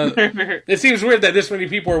guess it seems weird that this many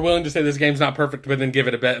people are willing to say this game's not perfect, but then give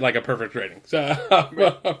it a perfect rating. So I'm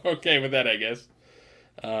okay with that, I guess.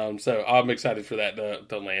 So I'm excited for that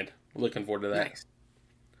to land. Looking forward to that.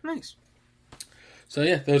 Nice. So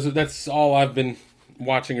yeah, that's all I've been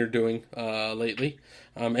watching or doing lately.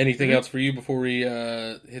 Anything else for you before we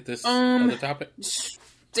hit this other topic?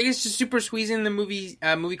 I guess just super squeezing the movie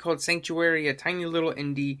called Sanctuary, a tiny little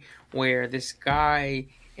indie where this guy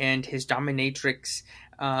and his dominatrix,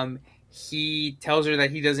 he tells her that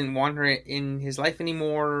he doesn't want her in his life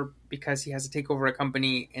anymore because he has to take over a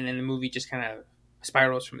company, and then the movie just kind of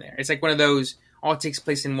spirals from there. It's like one of those all takes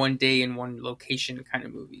place in one day in one location kind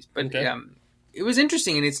of movies. But okay. it was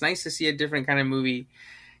interesting, and it's nice to see a different kind of movie.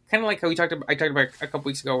 Kind of like how I talked about a couple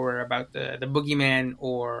weeks ago, where about the Boogeyman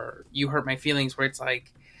or You Hurt My Feelings, where it's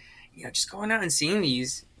like, just going out and seeing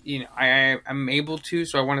these, I'm able to,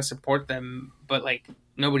 so I want to support them, but like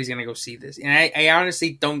nobody's gonna go see this, and I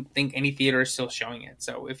honestly don't think any theater is still showing it.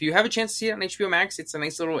 So if you have a chance to see it on HBO Max, it's a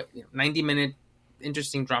nice little 90-minute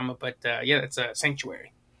interesting drama. But it's a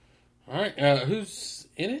Sanctuary. All right, who's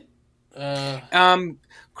in it?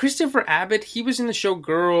 Christopher Abbott. He was in the show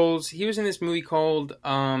Girls. He was in this movie called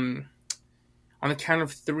On the Count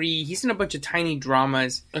of Three. He's in a bunch of tiny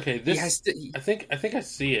dramas. Okay, I think I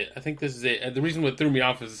see it. I think this is it. The reason what threw me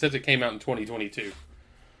off is it says it came out in 2022.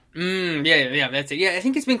 Yeah, that's it. Yeah, I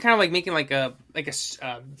think it's been kind of like making like a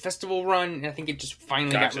festival run, and I think it just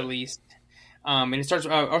finally got released. And it starts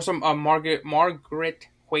also Margaret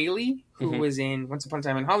Qualley, who was in Once Upon a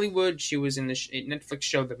Time in Hollywood. She was in the Netflix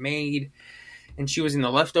show The Maid, and she was in The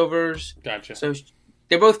Leftovers. Gotcha. So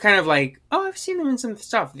they're both kind of like, I've seen them in some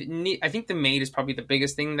stuff. I think The Maid is probably the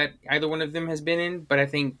biggest thing that either one of them has been in, but I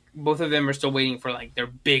think both of them are still waiting for like their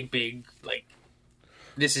big, like,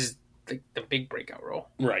 this is like the big breakout role.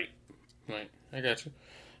 Right. I got you.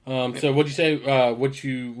 So what'd you say? Would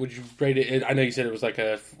you rate it? I know you said it was like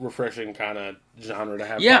a refreshing kind of genre to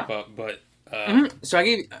have pop up, but so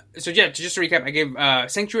just to recap, I gave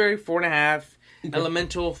Sanctuary 4.5, okay.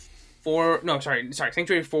 Elemental 4. No, sorry,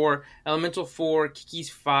 Sanctuary 4, Elemental 4, Kiki's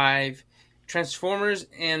 5, Transformers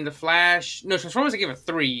and The Flash. No, Transformers I gave a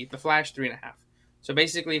 3, The Flash 3.5. So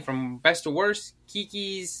basically, from best to worst,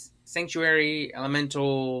 Kiki's, Sanctuary,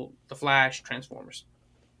 Elemental, The Flash, Transformers.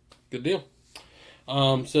 Good deal.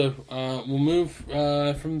 So we'll move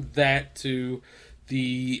from that to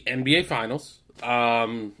the NBA Finals.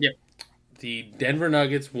 Yep. The Denver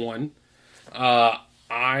Nuggets won. Once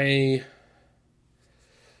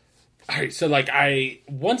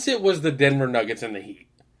it was the Denver Nuggets and the Heat,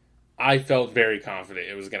 I felt very confident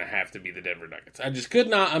it was going to have to be the Denver Nuggets. I just could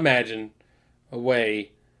not imagine a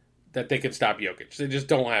way that they could stop Jokic. They just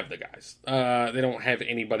don't have the guys. They don't have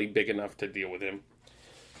anybody big enough to deal with him.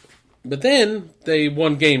 But then they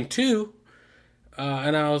won game 2,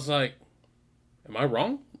 and I was like, am I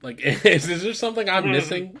wrong? Like, is there something I'm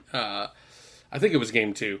missing? I think it was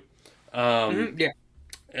game 2.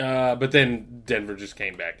 But then Denver just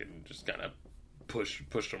came back and just kind of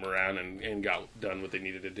pushed them around and got done what they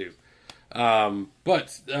needed to do.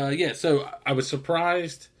 So I was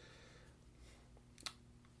surprised.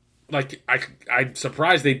 Like, I'm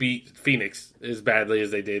surprised they beat Phoenix as badly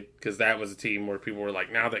as they did, because that was a team where people were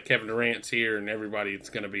like, now that Kevin Durant's here and everybody, it's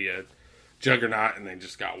going to be a juggernaut, and they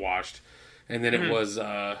just got washed. And then it was,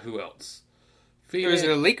 who else? Phoenix. It was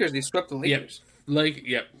the Lakers. They swept the Lakers.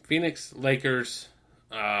 Phoenix, Lakers,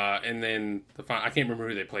 and then I can't remember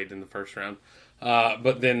who they played in the first round.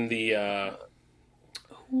 But then the...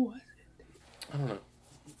 who was it? I don't know.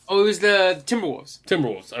 Oh, it was the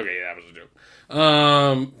Timberwolves. Okay, that was a joke.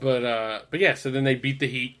 But yeah, so then they beat the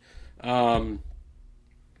Heat.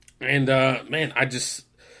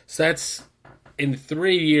 That's in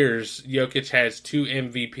 3 years, Jokic has 2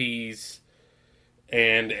 MVPs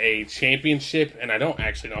and a championship, and I don't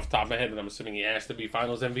actually know off the top of my head, but I'm assuming he has to be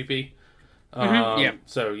Finals MVP.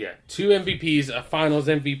 So yeah, 2 MVPs, a Finals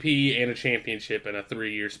MVP, and a championship in a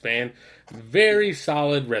 3-year span. Very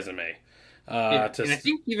solid resume. And I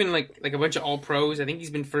think even like a bunch of All Pros. I think he's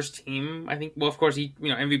been first team. I think. Well, of course, he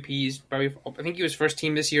MVPs probably. I think he was first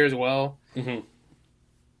team this year as well. Mm-hmm.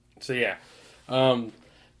 So yeah,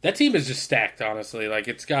 that team is just stacked. Honestly, like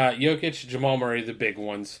it's got Jokic, Jamal Murray, the big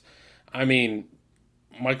ones. I mean,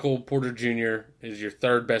 Michael Porter Jr. is your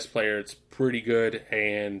 3rd best player. It's pretty good,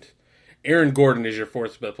 and Aaron Gordon is your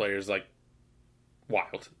 4th best player. Is like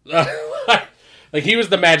wild. Like he was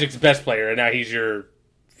the Magic's best player, and now he's your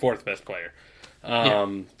 4th best player.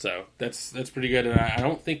 So that's pretty good. And I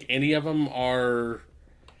don't think any of them are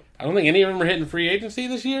hitting free agency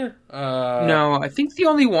this year. No, I think the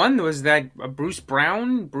only one was that Bruce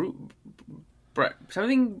Brown,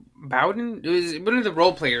 something Bowden. It was one of the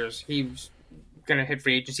role players. He was gonna hit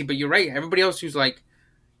free agency, but you're right. Everybody else who's like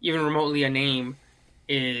even remotely a name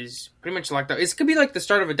is pretty much locked up. It's gonna be like the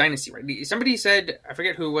start of a dynasty, right? Somebody said, I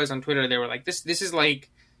forget who it was on Twitter. They were like, "This is like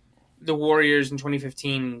the Warriors in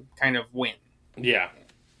 2015 kind of win." Yeah.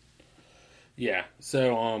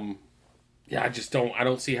 So, I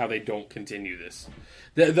don't see how they don't continue this.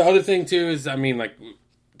 The other thing too is, I mean, like,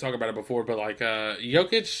 talk about it before, but like,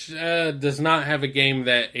 Jokic does not have a game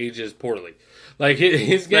that ages poorly. Like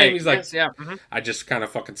his game, right. He's like, I just kind of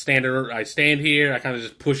fucking stand here. I kind of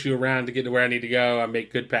just push you around to get to where I need to go. I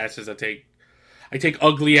make good passes. I take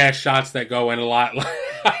ugly ass shots that go in a lot.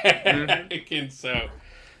 And so.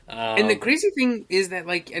 And the crazy thing is that,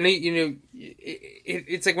 like, and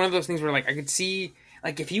it's like one of those things where, like, I could see,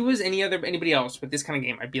 like, if he was anybody else with this kind of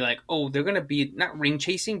game, I'd be like, oh, they're gonna be not ring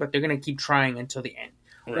chasing, but they're gonna keep trying until the end.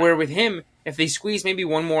 Right. Where with him, if they squeeze maybe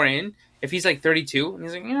one more in, if he's like 32 and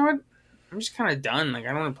he's like, you know what, I'm just kind of done. Like, I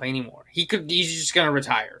don't want to play anymore. He's just gonna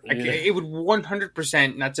retire. Like, it would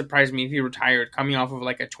 100% not surprise me if he retired coming off of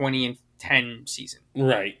like a 20-10 season.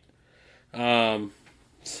 Right.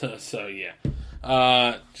 So yeah.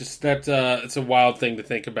 Just that it's a wild thing to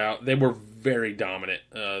think about. They were very dominant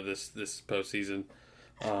this postseason.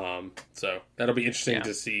 So that'll be interesting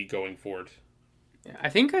to see going forward. Yeah, I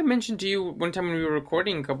think I mentioned to you one time when we were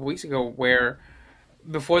recording a couple weeks ago where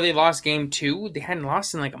before they lost game 2, they hadn't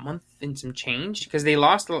lost in like a month and some change because they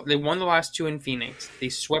won the last 2 in Phoenix. They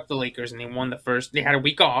swept the Lakers and they won the first. They had a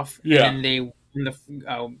week off. Yeah. And they won the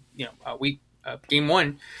game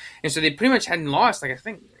 1, and so they pretty much hadn't lost. Like, I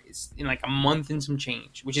think it's in like a month and some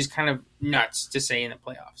change, which is kind of nuts to say in the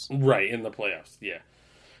playoffs. Right, in the playoffs, yeah,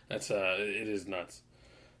 that's it is nuts,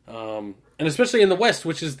 and especially in the West,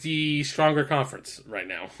 which is the stronger conference right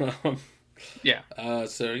now. Yeah.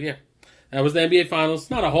 So yeah, that was the NBA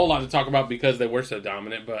Finals. Not a whole lot to talk about because they were so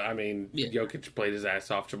dominant, but I mean, Jokic played his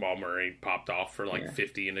ass off. Jamal Murray popped off for like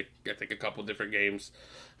 50 in I think a couple different games.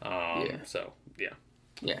 So yeah.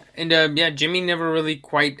 Yeah, and Jimmy never really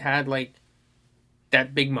quite had like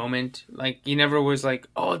that big moment. Like, he never was like,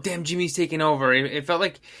 oh damn, Jimmy's taking over. It felt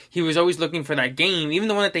like he was always looking for that game, even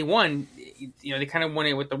the one that they won. You know, they kind of won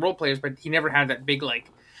it with the role players, but he never had that big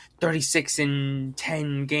like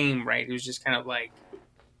 36-10 game. Right? It was just kind of like,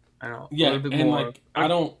 I don't know, a little bit more. Like, I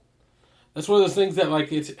don't. That's one of those things that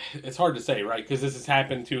like it's hard to say, right? Because this has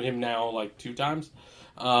happened to him now like 2 times.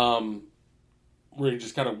 Where he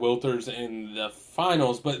just kind of wilters in the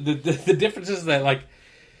finals. But the difference is that, like,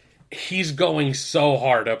 he's going so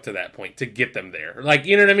hard up to that point to get them there. Like,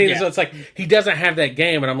 you know what I mean? Yeah. So it's like, he doesn't have that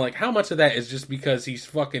game, and I'm like, how much of that is just because he's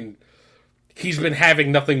been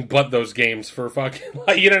having nothing but those games for fucking,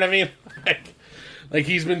 like, you know what I mean? Like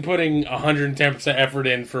he's been putting 110% effort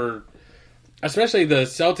in for, especially the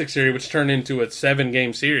Celtics series, which turned into a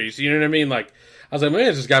 7-game series. You know what I mean? Like, I was like, man,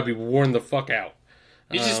 it's just got to be worn the fuck out.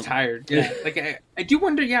 He's just tired. Yeah. Like, I do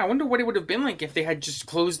wonder, I wonder what it would have been like if they had just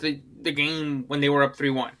closed the game when they were up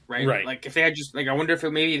 3-1, right? Right. Like, if they had just, like, I wonder if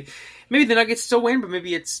it maybe the Nuggets still win, but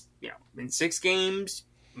maybe it's, in 6 games,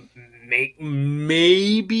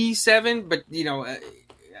 maybe 7, but,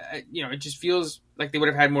 it just feels like they would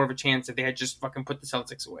have had more of a chance if they had just fucking put the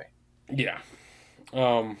Celtics away. Yeah.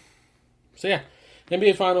 So, yeah.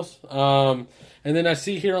 NBA Finals. And then I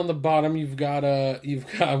see here on the bottom you've got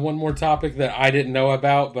one more topic that I didn't know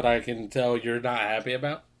about, but I can tell you're not happy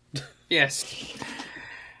about. Yes.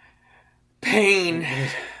 Pain.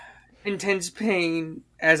 Intense pain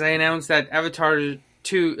as I announced that Avatar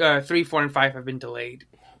 2, 3, 4, and 5 have been delayed.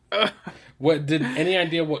 What did any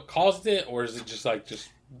idea what caused it, or is it just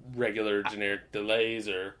regular generic delays,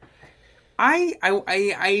 or?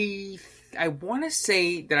 I want to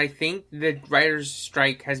say that I think the writers'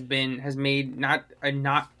 strike has made a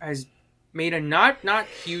not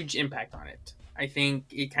huge impact on it. I think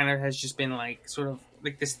it kind of has just been like sort of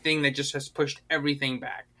like this thing that just has pushed everything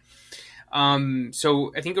back.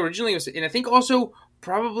 So I think originally it was, and I think also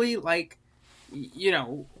probably like,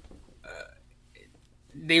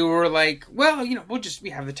 they were like, well, we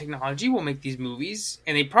have the technology, we'll make these movies,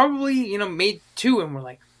 and they probably made 2 and were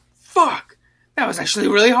like, fuck. That was actually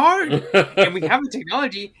really hard. And we have the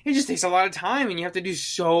technology. It just takes a lot of time, and you have to do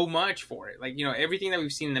so much for it. Like, everything that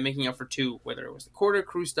we've seen in the making of for 2, whether it was the quarter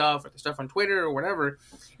crew stuff or the stuff on Twitter or whatever,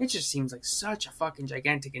 it just seems like such a fucking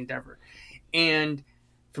gigantic endeavor. And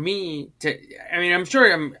for me I'm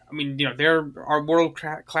sure there are world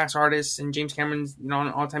class artists, and James Cameron's an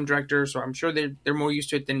all-time director, so I'm sure they're more used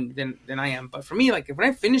to it than I am. But for me, like, when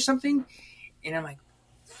I finish something and I'm like,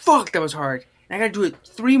 fuck, that was hard, I gotta do it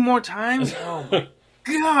 3 more times. Oh my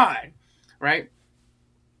god, right?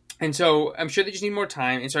 And so I'm sure they just need more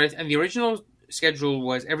time. And so the original schedule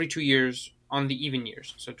was every 2 years on the even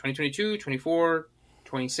years, so 2022, 24,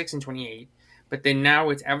 26, and 28. But then now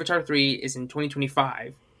it's Avatar 3 is in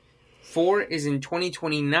 2025, 4 is in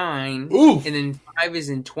 2029, Oof. And then 5 is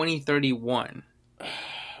in 2031.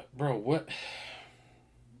 Bro,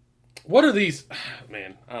 what are these?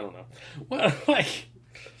 Man, I don't know. What,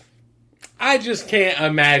 I just can't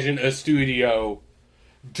imagine a studio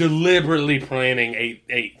deliberately planning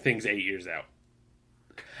eight things 8 years out.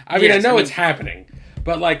 I mean, it's happening,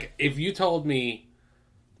 but if you told me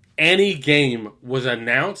any game was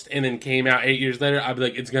announced and then came out 8 years later, I'd be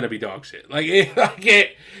like, it's going to be dog shit. Like,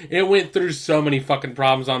 it went through so many fucking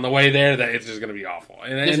problems on the way there that it's just going to be awful.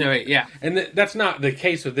 And that's not the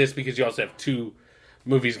case with this because you also have 2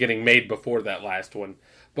 movies getting made before that last one.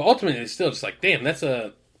 But ultimately, it's still just like, damn, that's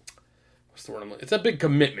what's the word? It's a big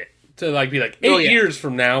commitment to like be like 8 years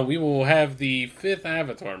from now, we will have the 5th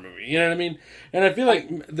Avatar movie. You know what I mean? And I feel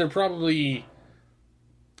like they're probably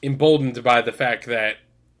emboldened by the fact that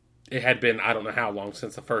it had been, I don't know how long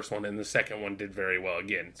since the first one, and the second one did very well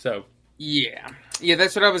again. So yeah,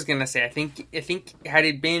 that's what I was gonna say. I think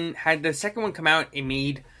had the second one come out, it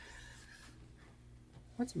made,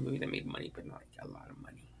 what's a movie that made money but not like a lot of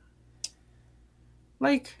money?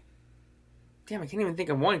 Like, damn, I can't even think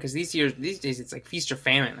of one because these days it's like feast or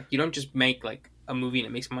famine. Like, you don't just make like a movie and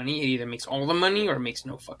it makes money. It either makes all the money or it makes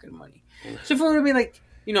no fucking money. So if it were to be like,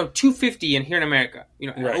 $250 and here in America,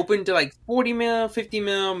 right, opened to like 40 mil, 50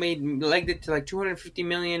 mil, legged it to like 250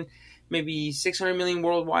 million, maybe 600 million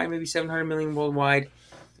worldwide, maybe 700 million worldwide.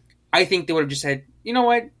 I think they would have just said, you know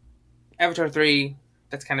what, Avatar 3,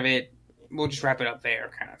 that's kind of it. We'll just wrap it up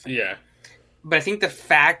there, kind of thing. Yeah. But I think the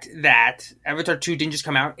fact that Avatar 2 didn't just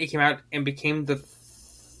come out, it came out and became the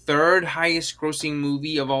 3rd highest grossing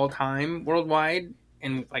movie of all time worldwide.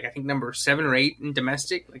 And like I think number 7 or 8 in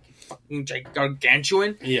domestic, like fucking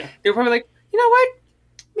gargantuan. Yeah, they were probably like, you know what,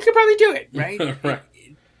 we could probably do it, right? Right.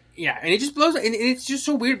 Yeah, and it just blows. And it's just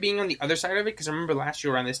so weird being on the other side of it because I remember last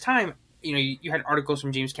year around this time, you had articles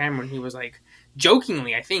from James Cameron. He was like,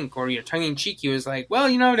 jokingly, I think, or tongue in cheek, he was like, well,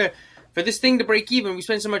 for this thing to break even, we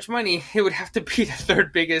spend so much money, it would have to be the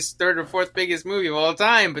 3rd or 4th biggest movie of all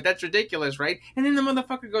time. But that's ridiculous, right? And then the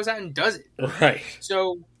motherfucker goes out and does it, right?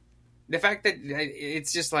 So the fact that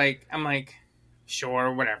it's just like, I'm like,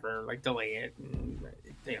 sure, whatever, like delay it. And,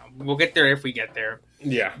 we'll get there if we get there.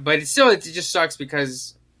 Yeah. But it just sucks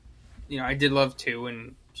because, I did love 2 and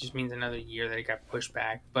it just means another year that it got pushed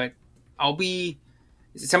back. But they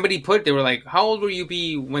were like, how old will you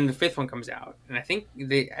be when the 5th one comes out? And I think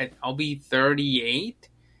I'll be 38.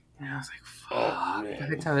 And I was like, fuck. By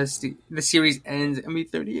the time the series ends, I'll be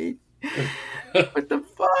 38. What the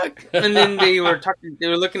fuck? And then they were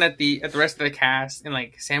looking at the rest of the cast, and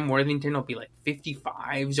like Sam Worthington will be like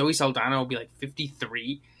 55, Zoe Saldana will be like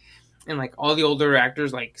 53, and like all the older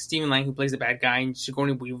actors like Stephen Lang, who plays the bad guy, and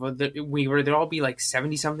Sigourney Weaver, they'll all be like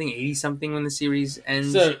 70 something, 80 something when the series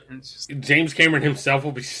ends. So James Cameron himself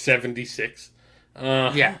will be 76.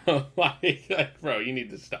 Yeah. like, bro, you need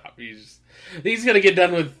to stop. He's gonna get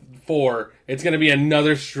done with 4. It's gonna be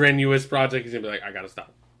another strenuous project. He's gonna be like, I gotta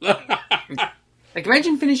stop. Like,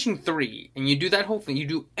 imagine finishing 3 and you do that whole thing. You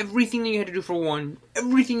do everything that you had to do for 1,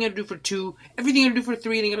 everything you had to do for 2, everything you had to do for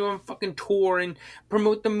 3, and you gotta go on fucking tour and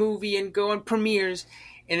promote the movie and go on premieres.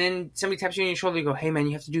 And then somebody taps you on your shoulder and go, hey man,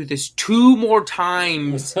 you have to do this 2 more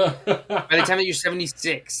times by the time that you're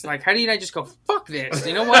 76. Like, how do you not just go, fuck this?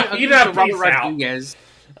 You know what? I'll give it to Robert Rodriguez.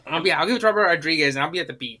 I'll give it to Robert Rodriguez and I'll be at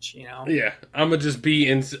the beach, Yeah, I'm gonna just be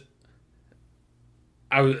in.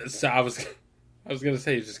 I was gonna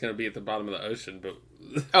say he's just gonna be at the bottom of the ocean, but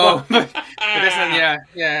but that's not.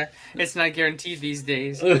 Yeah, it's not guaranteed these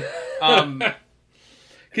days. Because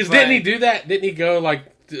didn't he do that? Didn't he go like?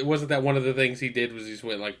 Wasn't that one of the things he did? Was he just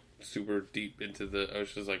went like super deep into the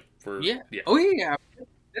oceans, like for yeah. Oh yeah,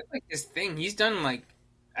 that's like his thing. He's done like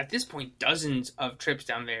at this point dozens of trips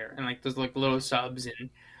down there, and like those like little subs,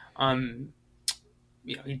 and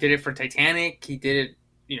he did it for Titanic. He did it.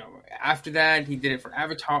 After that, he did it for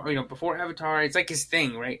Avatar. Before Avatar, it's like his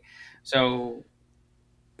thing, right? So,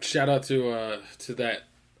 shout out to that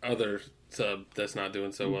other sub that's not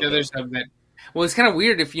doing so well. The other sub that, well, it's kind of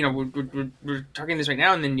weird if we're talking this right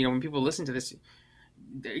now, and then when people listen to this,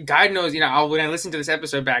 God knows, when I listen to this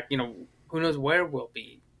episode back, who knows where we'll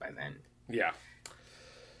be by then. Yeah.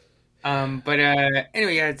 But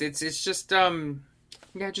anyway, yeah, it's just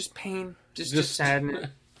just pain, just sadness.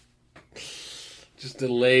 Just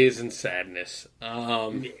delays and sadness.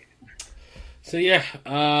 So yeah,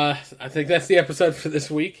 I think that's the episode for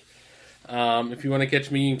this week. If you want to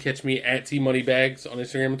catch me, you can catch me at TMoneybags on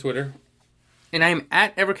Instagram and Twitter. And I'm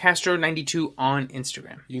at Evercastro92 on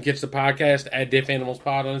Instagram. You can catch the podcast at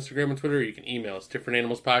DiffAnimalsPod on Instagram and Twitter. Or you can email us,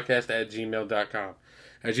 differentanimalspodcast@gmail.com.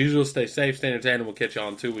 As usual, stay safe, stay entertained, and we'll catch you all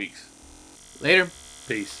in 2 weeks. Later.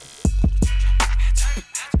 Peace.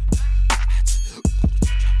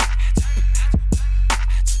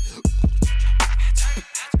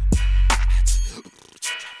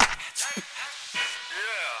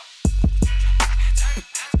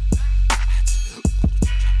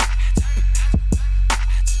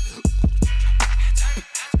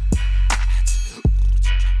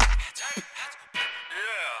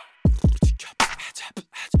 Yeah.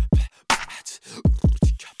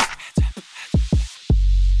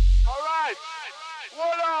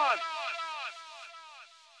 Hold on.